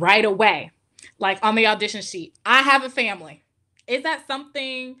people right away, like on the audition sheet, I have a family? Is that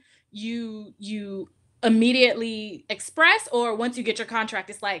something you immediately express, or once you get your contract,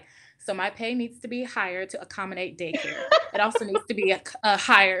 it's like, so my pay needs to be higher to accommodate daycare. It also needs to be a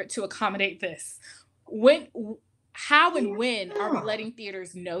higher to accommodate this. How and when are we letting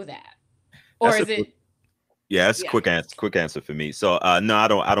theaters know that? Or is it? Yeah, that's a quick answer for me. So no,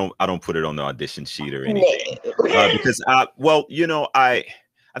 I don't put it on the audition sheet or anything. Because well, you know, I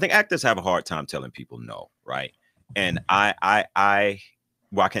think actors have a hard time telling people no, right? And well, I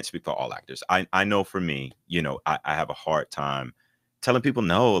can't speak for all actors. I know for me, you know, I have a hard time telling people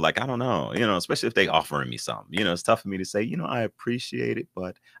no. Like, I don't know, you know, especially if they offering me something, you know, it's tough for me to say, you know, I appreciate it,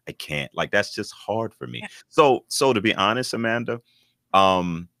 but I can't. Like, that's just hard for me. So to be honest, Amanda,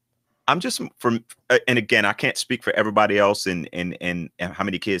 I'm just and again, I can't speak for everybody else and how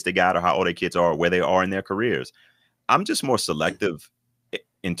many kids they got or how old their kids are or where they are in their careers. I'm just more selective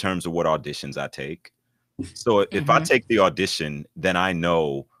in terms of what auditions I take. So if I take the audition, then I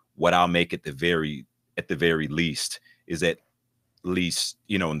know what I'll make at the very least is at least,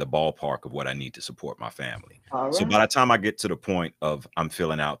 you know, in the ballpark of what I need to support my family. So by the time I get to the point of I'm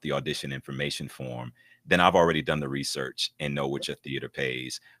filling out the audition information form, then I've already done the research and know what your theater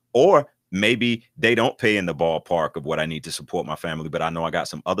pays. Or maybe they don't pay in the ballpark of what I need to support my family, but I know I got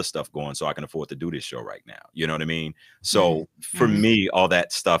some other stuff going so I can afford to do this show right now. You know what I mean? So for me, all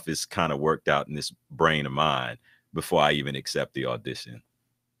that stuff is kind of worked out in this brain of mine before I even accept the audition.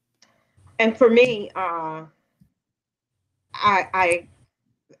 And for me, I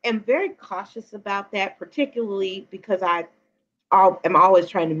am very cautious about that, particularly because I am always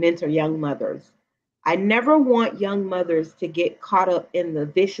trying to mentor young mothers. I never want young mothers to get caught up in the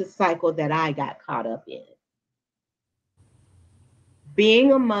vicious cycle that I got caught up in.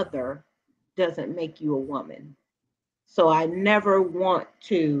 Being a mother doesn't make you a woman. So I never want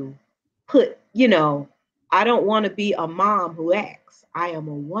to put, you know, I don't want to be a mom who acts. I am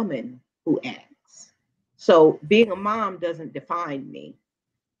a woman who acts. So being a mom doesn't define me.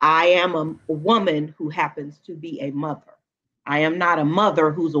 I am a woman who happens to be a mother. I am not a mother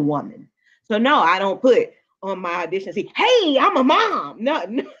who's a woman. So no, I don't put on my audition sheet, hey, I'm a mom.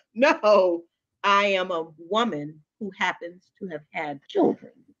 No, I am a woman who happens to have had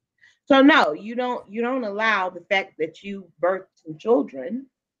children. So no, you don't allow the fact that you birthed some children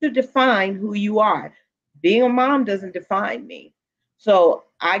to define who you are. Being a mom doesn't define me. So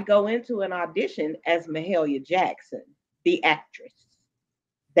I go into an audition as Mahalia Jackson, the actress.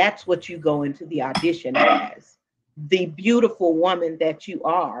 That's what you go into the audition as. The beautiful woman that you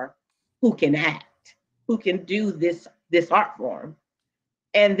are, who can act, who can do this art form.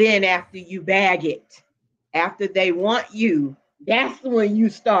 And then after you bag it, after they want you, that's when you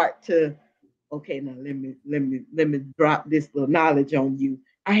start to, okay, now let me drop this little knowledge on you.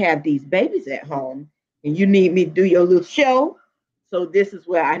 I have these babies at home and you need me to do your little show. So this is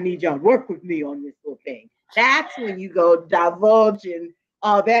where I need y'all to work with me on this little thing. That's when you go divulging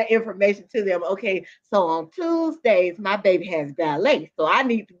all that information to them. Okay, so on Tuesdays, my baby has ballet, so I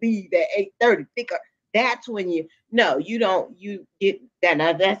need to be there 8:30 pick up. That's when you get that.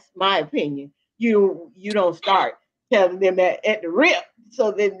 Now that's my opinion. You don't start telling them that at the rip,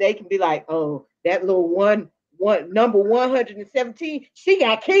 so then they can be like, oh, that little one number 117, she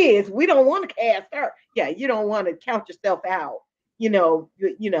got kids. We don't want to cast her. Yeah, you don't want to count yourself out. You know.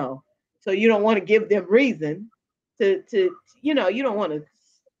 So you don't want to give them reason to you don't want to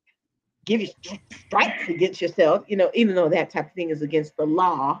give you strikes against yourself, even though that type of thing is against the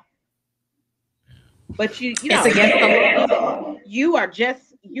law. But it's against the law. You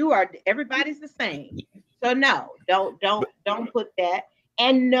are everybody's the same. So no, don't put that.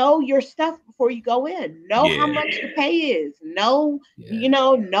 And know your stuff before you go in. Know how much the pay is. Know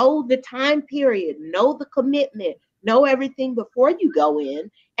the time period. Know the commitment. know everything before you go in,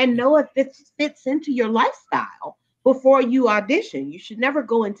 and know if it fits into your lifestyle before you audition. You should never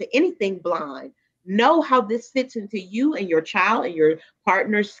go into anything blind. Know how this fits into you and your child and your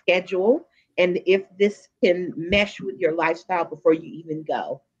partner's schedule, and if this can mesh with your lifestyle before you even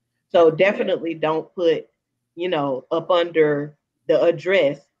go. So definitely don't put, up under the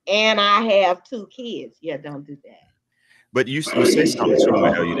address, and I have 2 kids. Yeah, don't do that. But you say something too,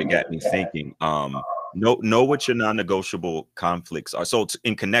 Mahalia, that got me thinking. Know what your non-negotiable conflicts are. So it's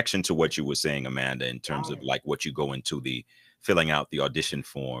in connection to what you were saying, Amanda, in terms of like what you go into the filling out the audition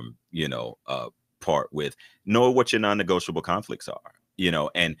form, part with. Know what your non-negotiable conflicts are,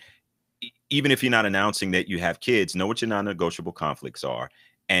 and even if you're not announcing that you have kids, know what your non-negotiable conflicts are,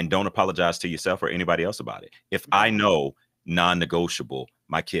 and don't apologize to yourself or anybody else about it. If I know non-negotiable,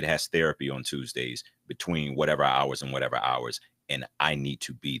 my kid has therapy on Tuesdays between whatever hours and whatever hours, and I need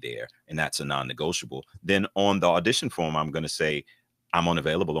to be there, and that's a non-negotiable, then on the audition form, I'm going to say I'm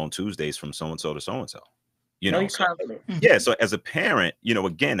unavailable on Tuesdays from so-and-so to so-and-so. Yeah. So as a parent,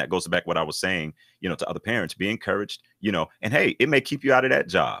 again, that goes back what I was saying, to other parents, be encouraged, and hey, it may keep you out of that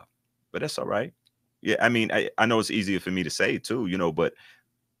job, but that's all right. Yeah. I mean, I know it's easier for me to say too, but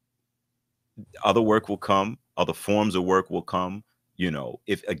other work will come, other forms of work will come.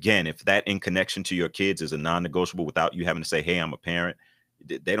 If that in connection to your kids is a non-negotiable without you having to say, hey, I'm a parent,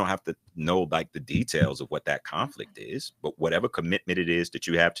 they don't have to know like the details of what that conflict is, but whatever commitment it is that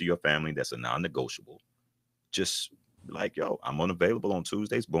you have to your family, that's a non-negotiable. Just like, yo, I'm unavailable on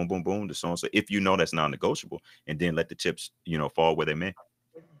Tuesdays, boom, boom, boom, to so-and-so, if that's non-negotiable, and then let the chips, fall where they may.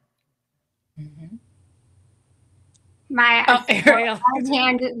 Mm-hmm. My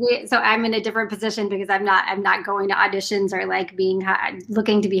hand, so I'm in a different position because I'm not going to auditions or like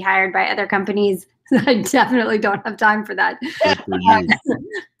looking to be hired by other companies. I definitely don't have time for that.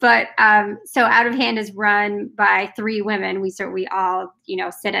 But so Out of Hand is run by 3 women. We all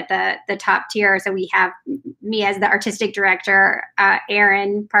sit at the top tier. So we have me as the artistic director,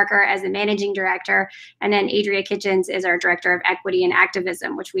 Erin Parker as the managing director, and then Adria Kitchens is our director of equity and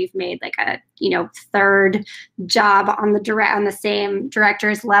activism, which we've made like a 3rd job on the same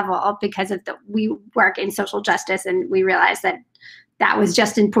director's level because of we work in social justice, and we realized that was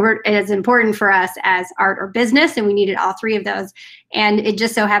just as important for us as art or business, and we needed all 3 of those. And it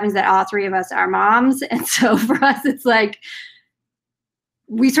just so happens that all 3 of us are moms, and so for us, it's like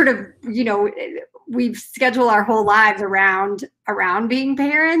we sort of, we schedule our whole lives around being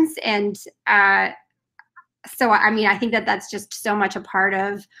parents, and so I mean, I think that's just so much a part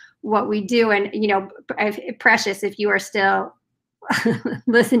of what we do. And Precious, if you are still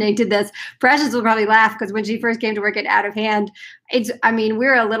listening to this, Precious will probably laugh because when she first came to work at Out of Hand,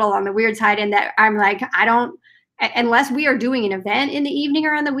 we're a little on the weird side in that I'm like, unless we are doing an event in the evening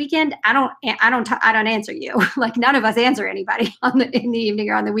or on the weekend, I don't answer you. Like none of us answer anybody in the evening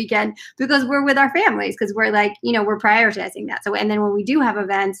or on the weekend because we're with our families, because we're like, we're prioritizing that. So, and then when we do have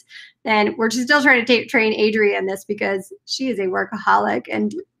events, then we're just still trying to train Adria in this because she is a workaholic,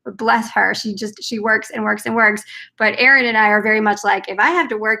 and bless her, she works and works and works. But Erin and I are very much like, if I have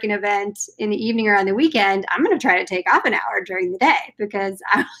to work an event in the evening or on the weekend, I'm going to try to take off an hour during the day because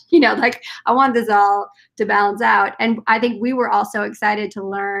I want this all to balance out. And I think we were also excited to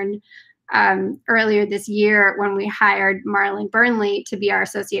learn earlier this year when we hired Marlon Burnley to be our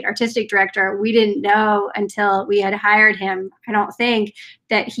associate artistic director. We didn't know until we had hired him, I don't think,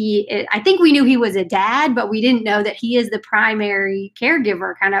 that I think we knew he was a dad, but we didn't know that he is the primary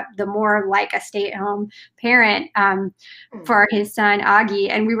caregiver, kind of the more like a stay-at-home parent for his son, Augie.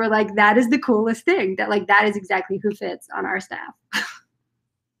 And we were like, that is the coolest thing, that is exactly who fits on our staff.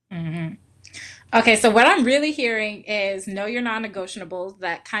 Mm-hmm. Okay, so what I'm really hearing is know your non-negotiables.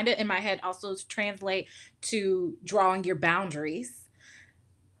 That kind of in my head also translate to drawing your boundaries.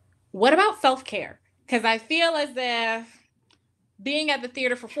 What about self-care? Because I feel as if being at the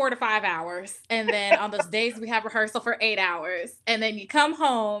theater for 4 to 5 hours, and then on those days we have rehearsal for 8 hours, and then you come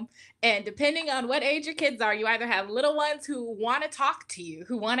home, and depending on what age your kids are, you either have little ones who want to talk to you,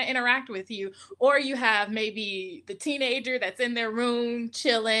 who want to interact with you, or you have maybe the teenager that's in their room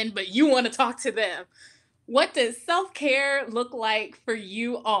chilling, but you want to talk to them. What does self-care look like for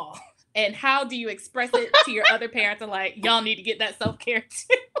you all? And how do you express it to your other parents and like, y'all need to get that self-care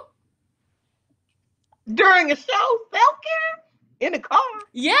too? During a show, self-care? In the car?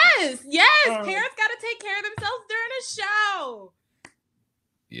 Yes. Parents got to take care of themselves during a show.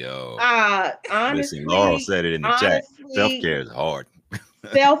 Yo. Honestly, listen, Laurel said it in the chat. Self-care is hard.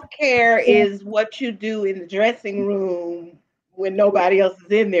 Self-care is what you do in the dressing room when nobody else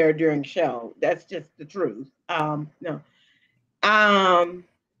is in there during show. That's just the truth. No. Yeah,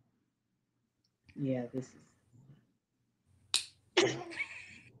 this is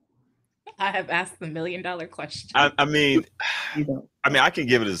I have asked the $1 million question. I mean, You don't. I can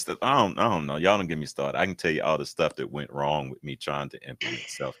give it a. I don't know. Y'all don't get me started. I can tell you all the stuff that went wrong with me trying to implement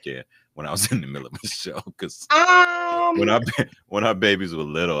self-care when I was in the middle of the show. Because when our babies were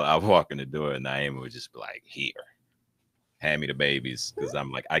little, I would walk in the door and Naima would just be like, "Here, hand me the babies," because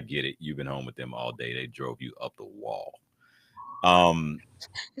I'm like, I get it. You've been home with them all day. They drove you up the wall.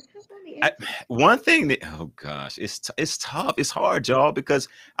 One thing that, oh gosh, it's tough. It's hard, y'all, because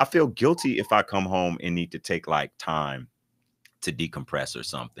I feel guilty if I come home and need to take like time to decompress or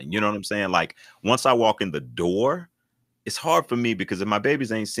something. You know what I'm saying? Like once I walk in the door, it's hard for me because if my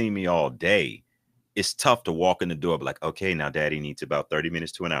babies ain't seen me all day, it's tough to walk in the door, be like, okay, now daddy needs about 30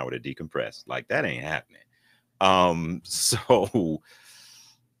 minutes to an hour to decompress. Like that ain't happening. So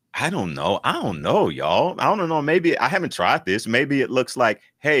I don't know, y'all. I don't know. Maybe I haven't tried this. Maybe it looks like,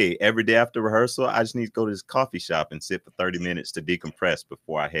 hey, every day after rehearsal, I just need to go to this coffee shop and sit for 30 minutes to decompress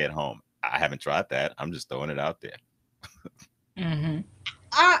before I head home. I haven't tried that. I'm just throwing it out there. Mm-hmm.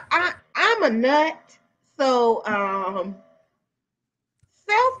 I'm a nut. So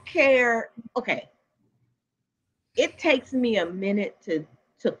self-care, okay. It takes me a minute to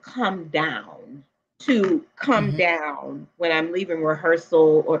come down. When I'm leaving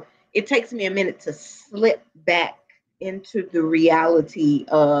rehearsal, or it takes me a minute to slip back into the reality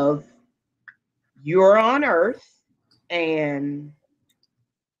of you're on earth and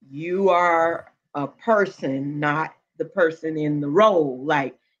you are a person, not the person in the role.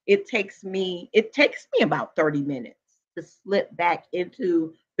 Like it takes me about 30 minutes to slip back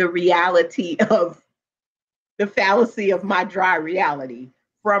into the reality of the fallacy of my dry reality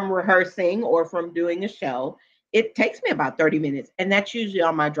from rehearsing or from doing a show. It takes me about 30 minutes, and that's usually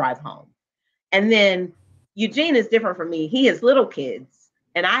on my drive home. And then Eugene is different from me. He has little kids,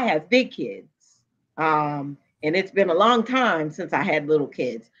 and I have big kids. And it's been a long time since I had little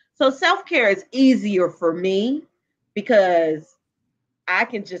kids. So self-care is easier for me because I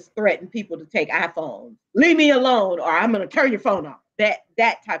can just threaten people to take iPhones. Leave me alone, or I'm going to turn your phone off. That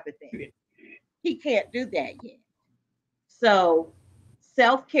type of thing. He can't do that yet. So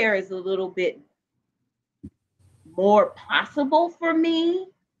self-care is a little bit more possible for me.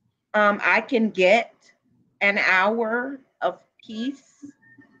 I can get an hour of peace,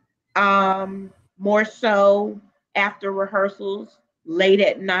 more so after rehearsals, late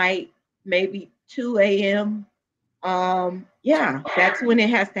at night, maybe 2 a.m. Yeah, that's when it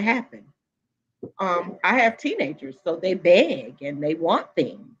has to happen. I have teenagers, so they beg and they want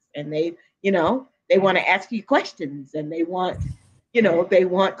things, and they want to ask you questions, and they want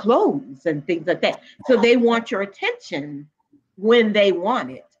clothes and things like that. So they want your attention when they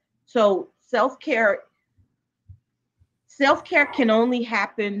want it. So self-care can only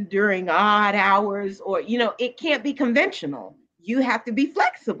happen during odd hours, or it can't be conventional. You have to be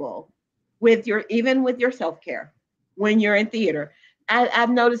flexible with your self-care when you're in theater. I've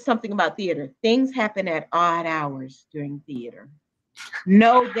noticed something about theater. Things happen at odd hours during theater.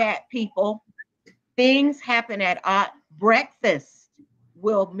 Know that, people. Things happen at odd. Breakfast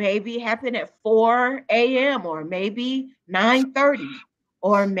will maybe happen at 4 a.m. or maybe 9:30,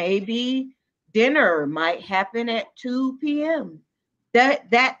 or maybe dinner might happen at 2 p.m.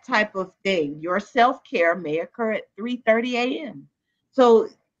 That type of thing. Your self-care may occur at 3:30 a.m. So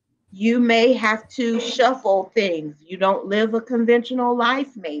you may have to shuffle things. You don't live a conventional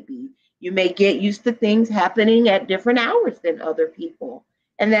life, maybe. You may get used to things happening at different hours than other people.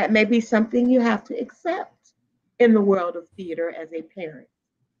 And that may be something you have to accept in the world of theater as a parent.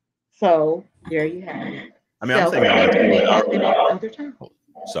 So there you have it. I mean, I'm thinking may happen at other times.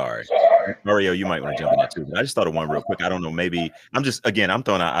 Sorry, Mario, you might want to jump in there too. But I just thought of one real quick. I don't know. Maybe I'm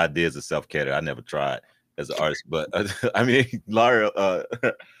throwing out ideas of self-care that I never tried as an artist. But I mean, Lara,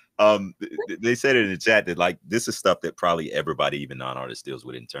 they said it in the chat that like this is stuff that probably everybody, even non-artist, deals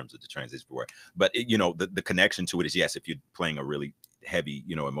with in terms of the transition for work. But the connection to it is, yes, if you're playing a really heavy,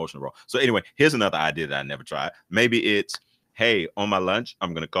 emotional role. So anyway, here's another idea that I never tried. Maybe it's, hey, on my lunch,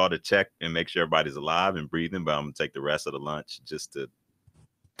 I'm gonna call to check and make sure everybody's alive and breathing, but I'm gonna take the rest of the lunch just to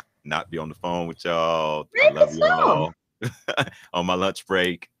not be on the phone with y'all. I love y'all. On my lunch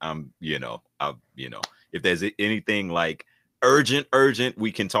break, if there's anything like urgent,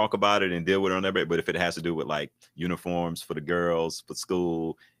 we can talk about it and deal with it on that. But if it has to do with like uniforms for the girls for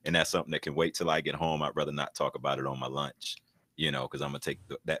school, and that's something that can wait till I get home, I'd rather not talk about it on my lunch, because I'm gonna take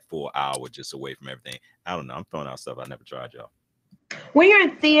that full hour just away from everything. I don't know. I'm throwing out stuff I never tried, y'all. When you're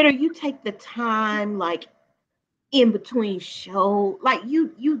in theater, you take the time like in between show, like you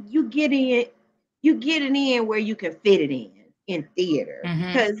get it in where you can fit it in theater,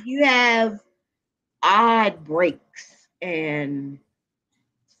 because you have odd breaks And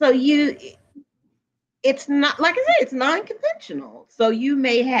so it's not, like I said, it's non-conventional. So you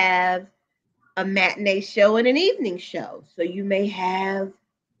may have a matinee show and an evening show. So you may have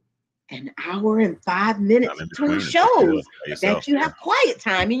an hour and 5 minutes between shows that you have quiet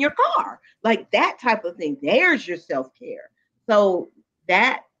time in your car, like that type of thing. There's your self-care. So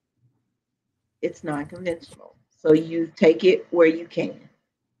that it's non-conventional. So you take it where you can.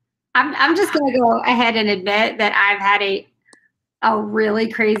 I'm just going to go ahead and admit that I've had a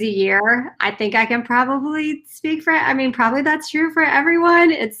really crazy year. I think I can probably speak for, I mean, probably that's true for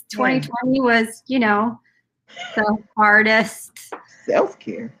everyone. It's 2020 was, you know, the hardest.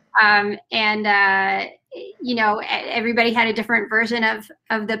 Self-care. You know, everybody had a different version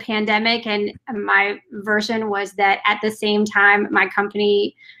of the pandemic. And my version was that at the same time, my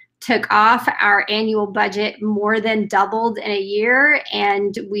company took off, our annual budget more than doubled in a year.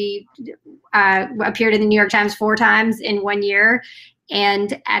 And we appeared in the New York Times 4 times in 1 year.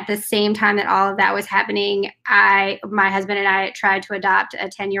 And at the same time that all of that was happening, my husband and I tried to adopt a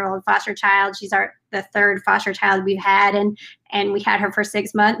 10-year-old foster child. She's the 3rd foster child we've had. And we had her for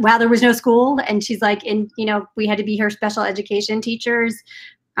 6 months while there was no school. And she's like, you know, we had to be her special education teachers.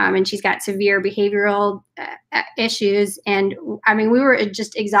 And she's got severe behavioral issues. And I mean, we were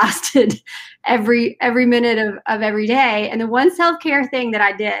just exhausted every minute of every day. And the one self-care thing that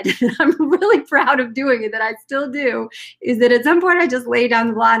I did, I'm really proud of doing it, that I still do, is that at some point I just laid down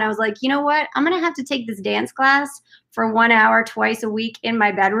the law and I was like, you know what? I'm going to have to take this dance class for 1 hour twice a week in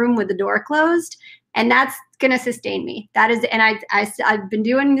my bedroom with the door closed. And that's going to sustain me. That is, and I've been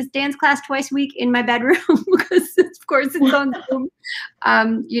doing this dance class twice a week in my bedroom because of course it's on Zoom,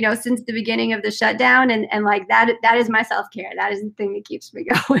 you know, since the beginning of the shutdown. And like that is my self-care. That is the thing that keeps me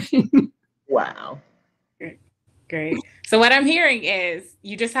going. Wow. Great. So what I'm hearing is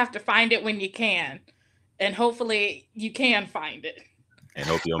you just have to find it when you can. And hopefully you can find it. And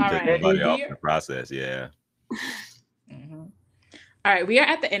hope you don't take anybody off in the process. Yeah. Mm-hmm. All right, we are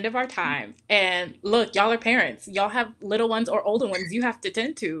at the end of our time. And look, y'all are parents. Y'all have little ones or older ones you have to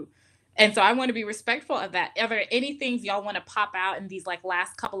tend to. And so I want to be respectful of that. Are there any things y'all want to pop out in these like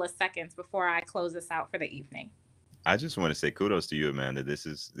last couple of seconds before I close this out for the evening? I just want to say kudos to you, Amanda. This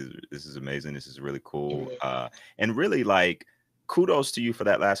is amazing. This is really cool. And really, like, kudos to you for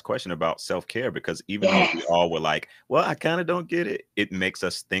that last question about self-care, because even though we all were like, well, I kind of don't get it, it makes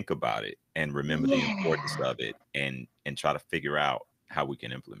us think about it and remember the importance of it and try to figure out how we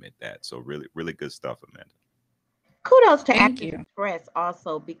can implement that. So really, really good stuff, Amanda. Kudos to Actors Express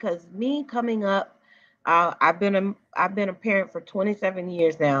also, because me coming up, I've been a parent for 27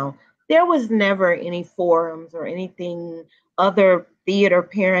 years now. There was never any forums or anything, other theater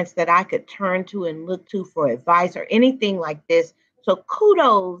parents that I could turn to and look to for advice or anything like this. So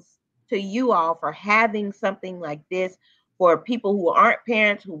kudos to you all for having something like this for people who aren't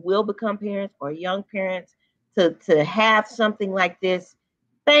parents, who will become parents, or young parents, to have something like this.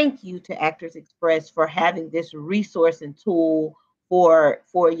 Thank you to Actors Express for having this resource and tool for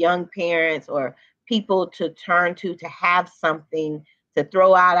young parents or people to turn to have something to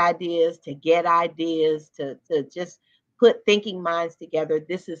throw out ideas, to get ideas, to just put thinking minds together.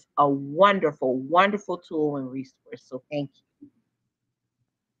 This is a wonderful, wonderful tool and resource. So thank you.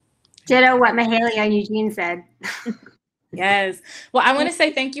 Ditto what Mahalia and Eugene said. Yes. Well, I want to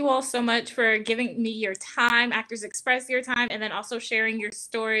say thank you all so much for giving me your time, Actors Express your time, and then also sharing your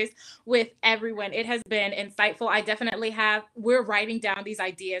stories with everyone. It has been insightful. I definitely we're writing down these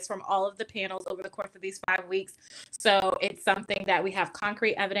ideas from all of the panels over the course of these 5 weeks. So it's something that we have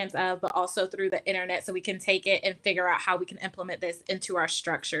concrete evidence of, but also through the internet, so we can take it and figure out how we can implement this into our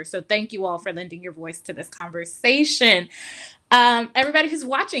structure. So thank you all for lending your voice to this conversation. Everybody who's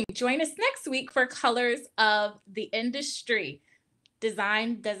watching, join us next week for Colors of the Industry.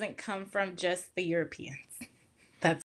 Design doesn't come from just the Europeans.